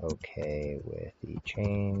an OK with the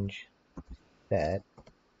change set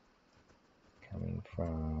coming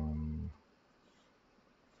from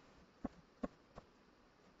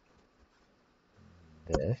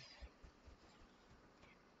this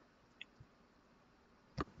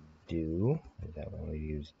do. Is that when we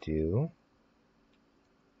use do?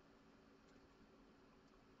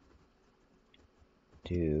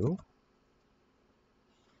 Do.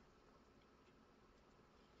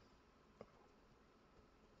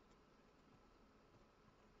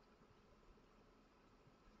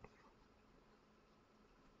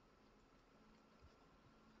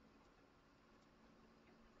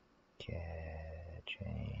 Get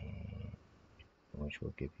change, which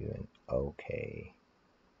will give you an OK.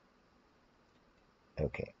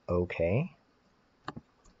 OK.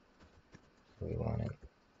 So we want an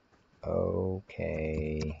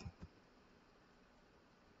OK.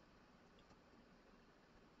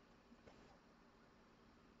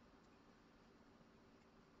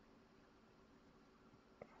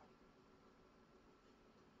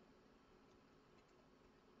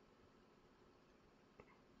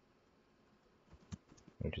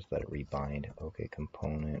 We'll just let it rebind. OK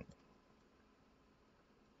component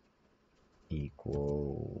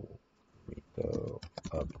equal repo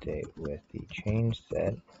update with the change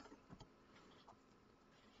set.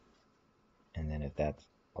 And then if that's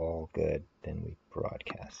all good, then we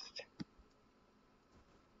broadcast.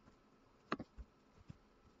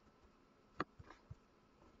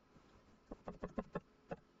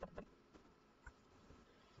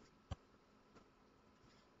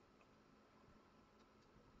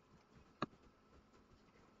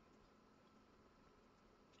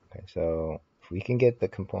 Okay, so if we can get the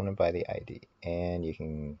component by the ID, and you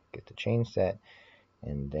can get the change set,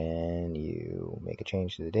 and then you make a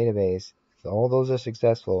change to the database, if all those are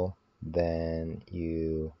successful, then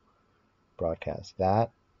you broadcast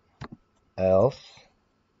that. Else,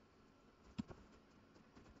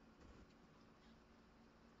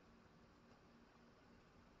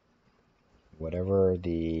 whatever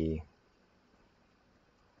the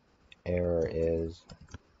error is,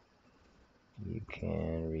 you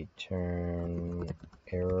can return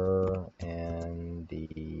error and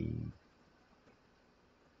the,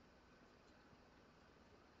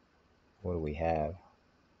 what do we have?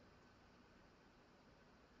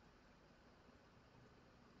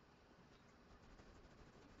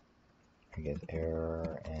 I guess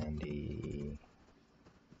error and the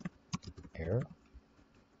error.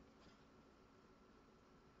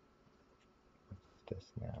 What's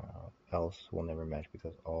this now? Else will never match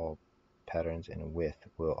because all patterns in width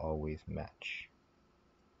will always match.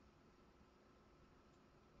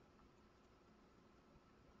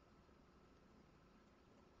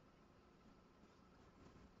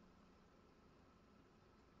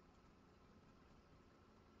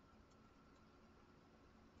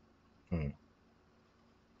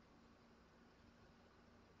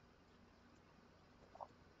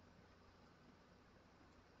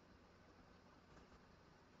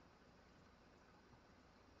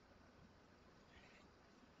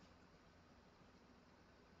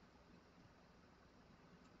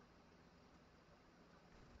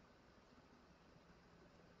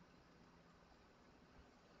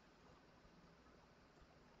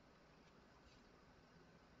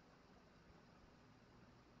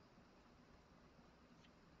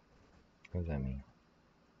 What does that mean?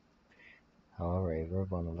 However, a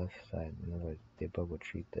verb on the left side, in other words, the above will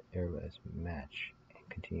treat the error as match and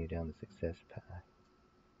continue down the success path.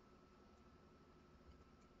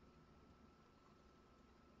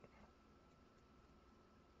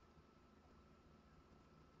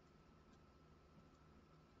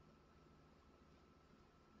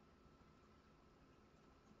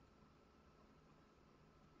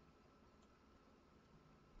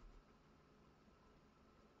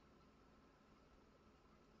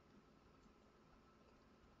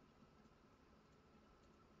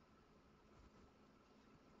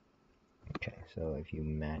 Okay, so if you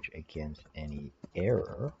match against any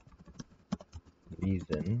error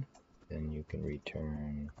reason, then you can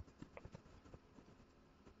return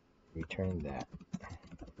that.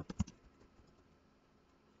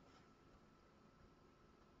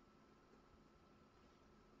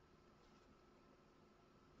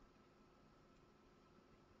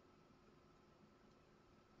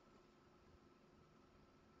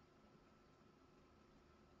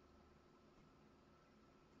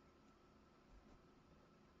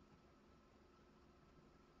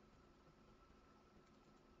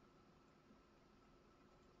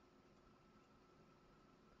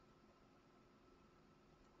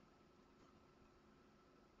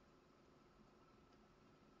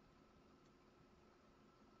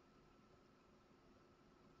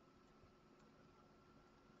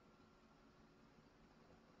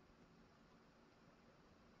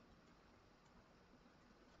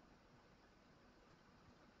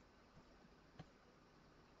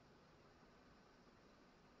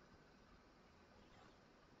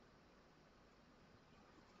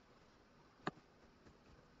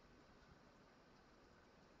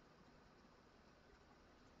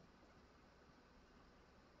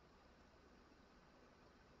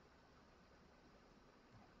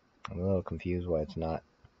 I'm a little confused why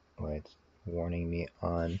it's warning me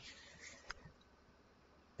on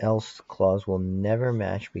else clause will never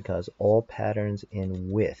match because all patterns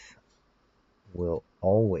in width will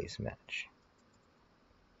always match.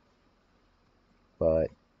 But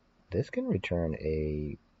this can return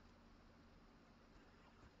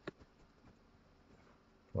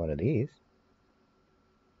one of these.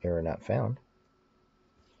 Error not found.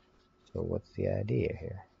 So what's the idea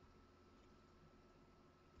here?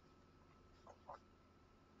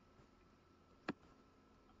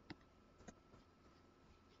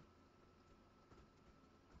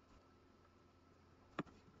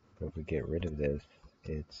 If we get rid of this,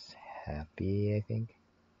 it's happy, I think.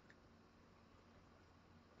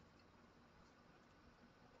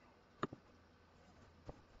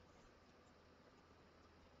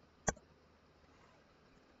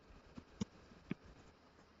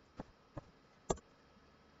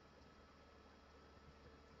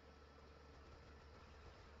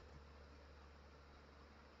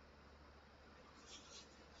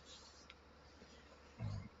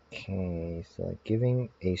 Okay, so like giving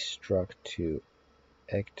a struct to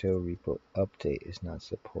ecto repo update is not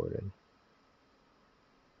supported.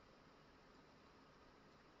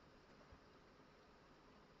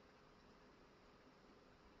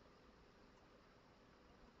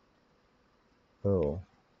 Oh,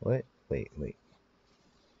 what? Wait.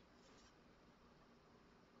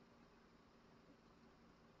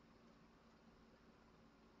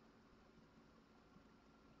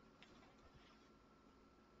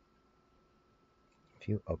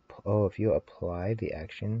 If you apply the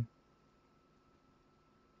action,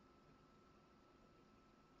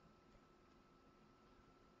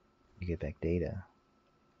 you get back data.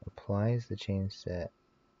 Applies the change set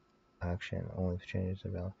action only if changes are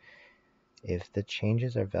valid. If the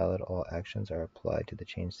changes are valid, all actions are applied to the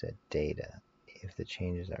change set data. If the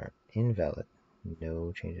changes are invalid,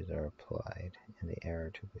 no changes are applied, and the error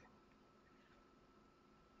to be.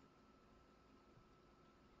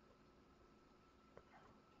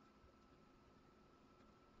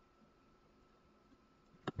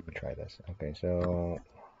 Let me try this. Okay, so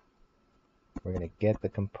we're going to get the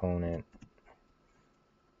component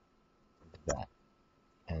that,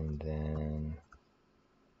 and then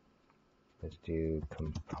let's do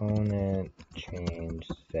component change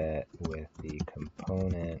set with the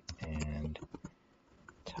component, and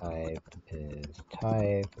type is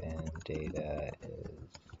type, and data is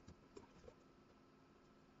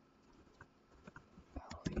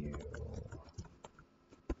value.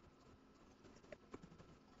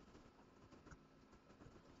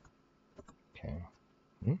 Okay.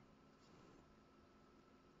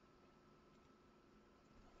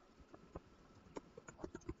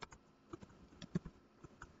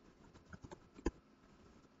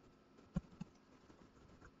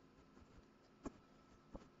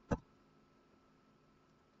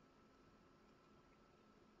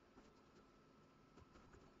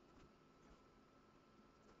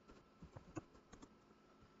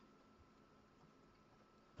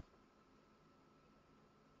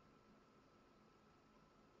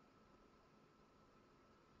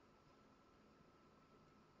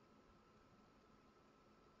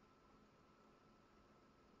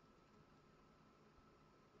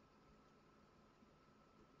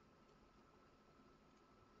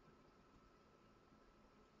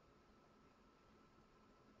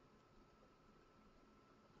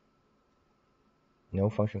 No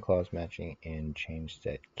function clause matching in change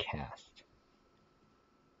set cast.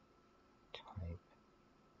 Type.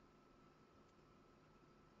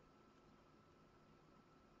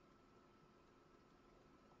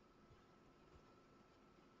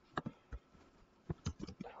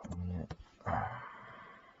 Component.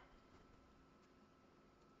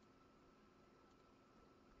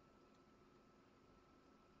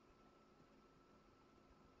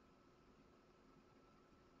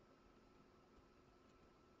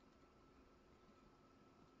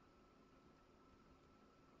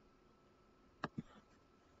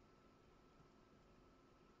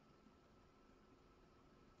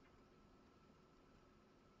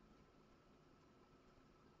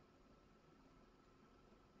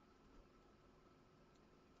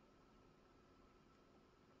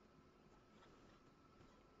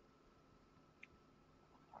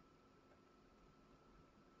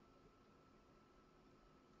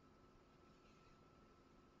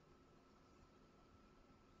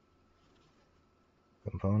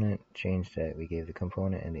 Component change set. We gave the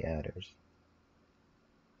component and the adders.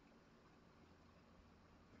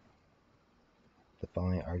 The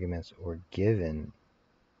following arguments were given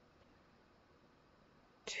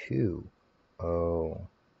to. Oh,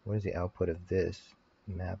 what is the output of this?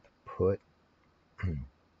 Map put.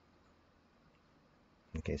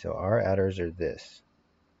 Okay, so our adders are this.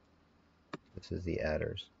 This is the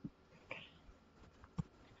adders.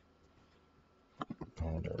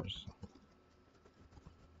 Adders.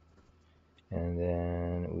 And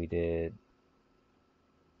then we did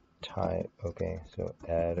type. Okay, so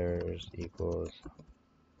adders equals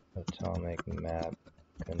atomic map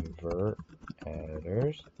convert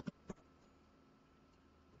adders.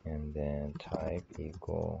 And then type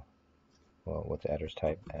equal, well, what's adders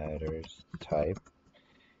type? Adders type.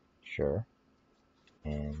 Sure.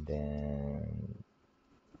 And then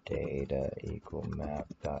data equal map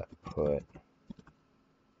dot put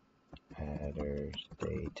adders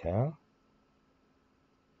data.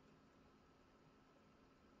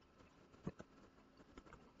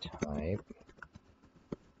 Type.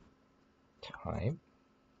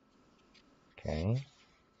 Okay,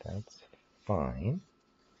 that's fine.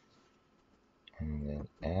 And then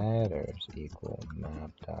adders equal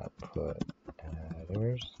map dot put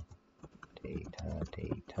adders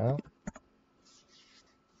data.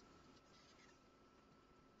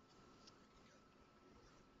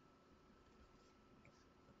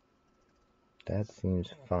 That seems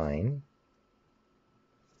fine.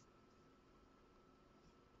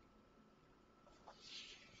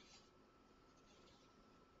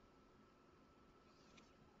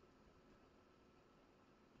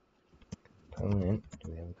 Component.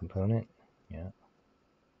 Do we have a component? Yeah.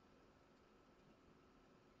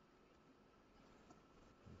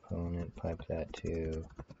 Component, pipe that to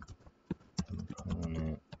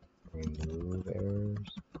component remove errors.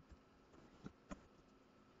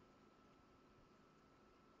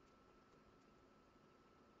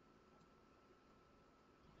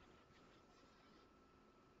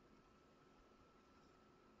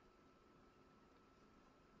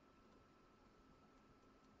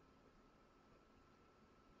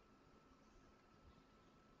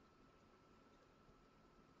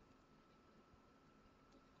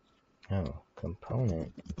 Oh,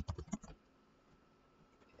 component.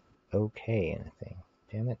 Okay, anything.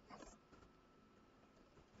 Damn it.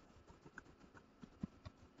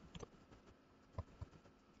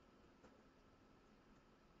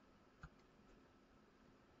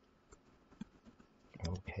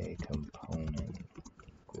 Okay, component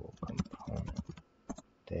equal component.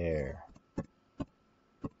 There.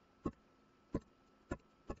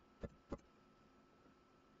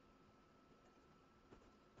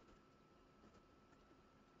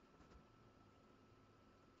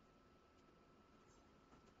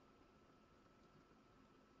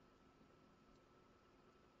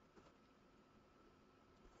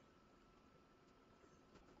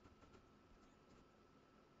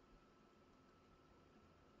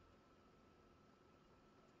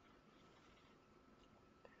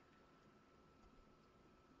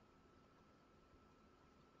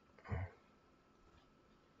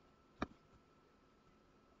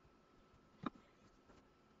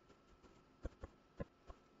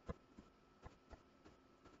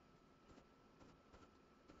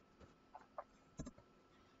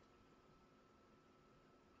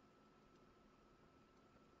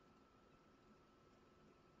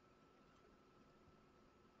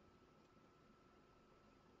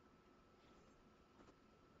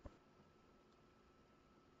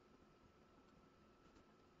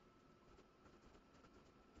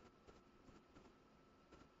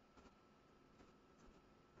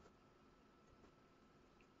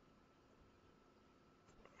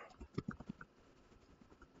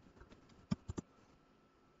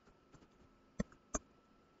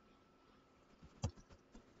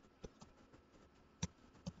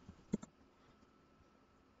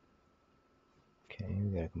 Okay, we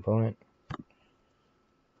got a component.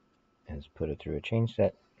 Let's put it through a change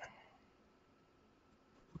set.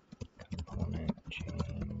 Component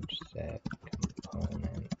change set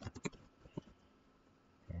component.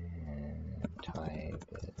 And type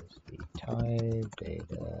is the type,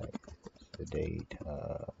 data is the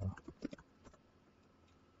data.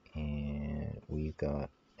 And we've got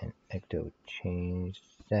an ecto change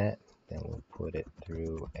set. Then we'll put it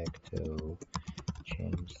through ecto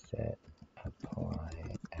change set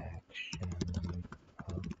apply action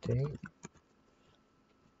update.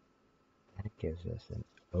 That gives us an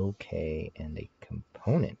OK and a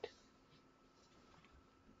component.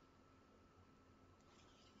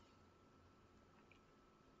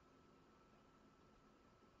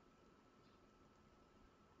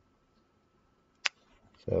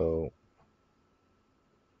 So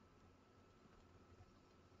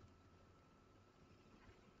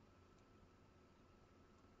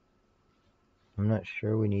I'm not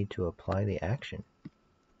sure we need to apply the action.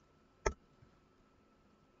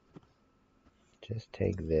 just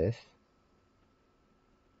take this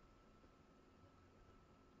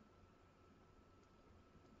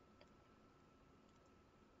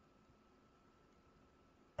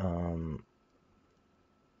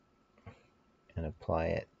and apply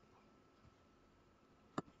it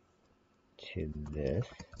to this.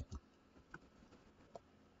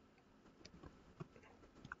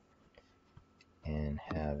 And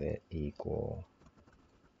have it equal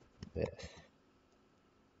this.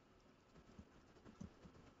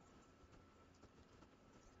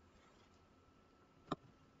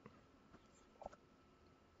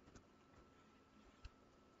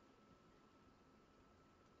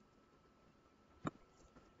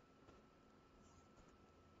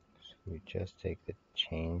 So we just take the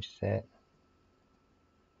change set,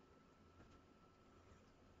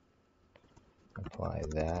 apply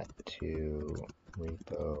that to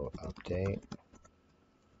repo update,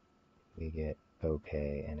 we get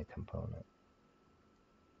OK and a component.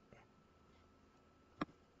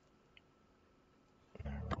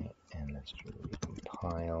 Alright, and let's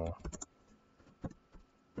recompile.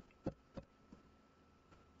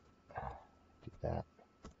 Do that.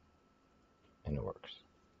 And it works.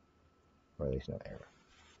 Or at least no error.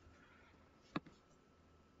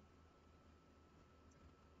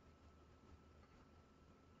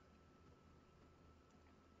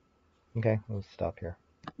 Okay, let's stop here.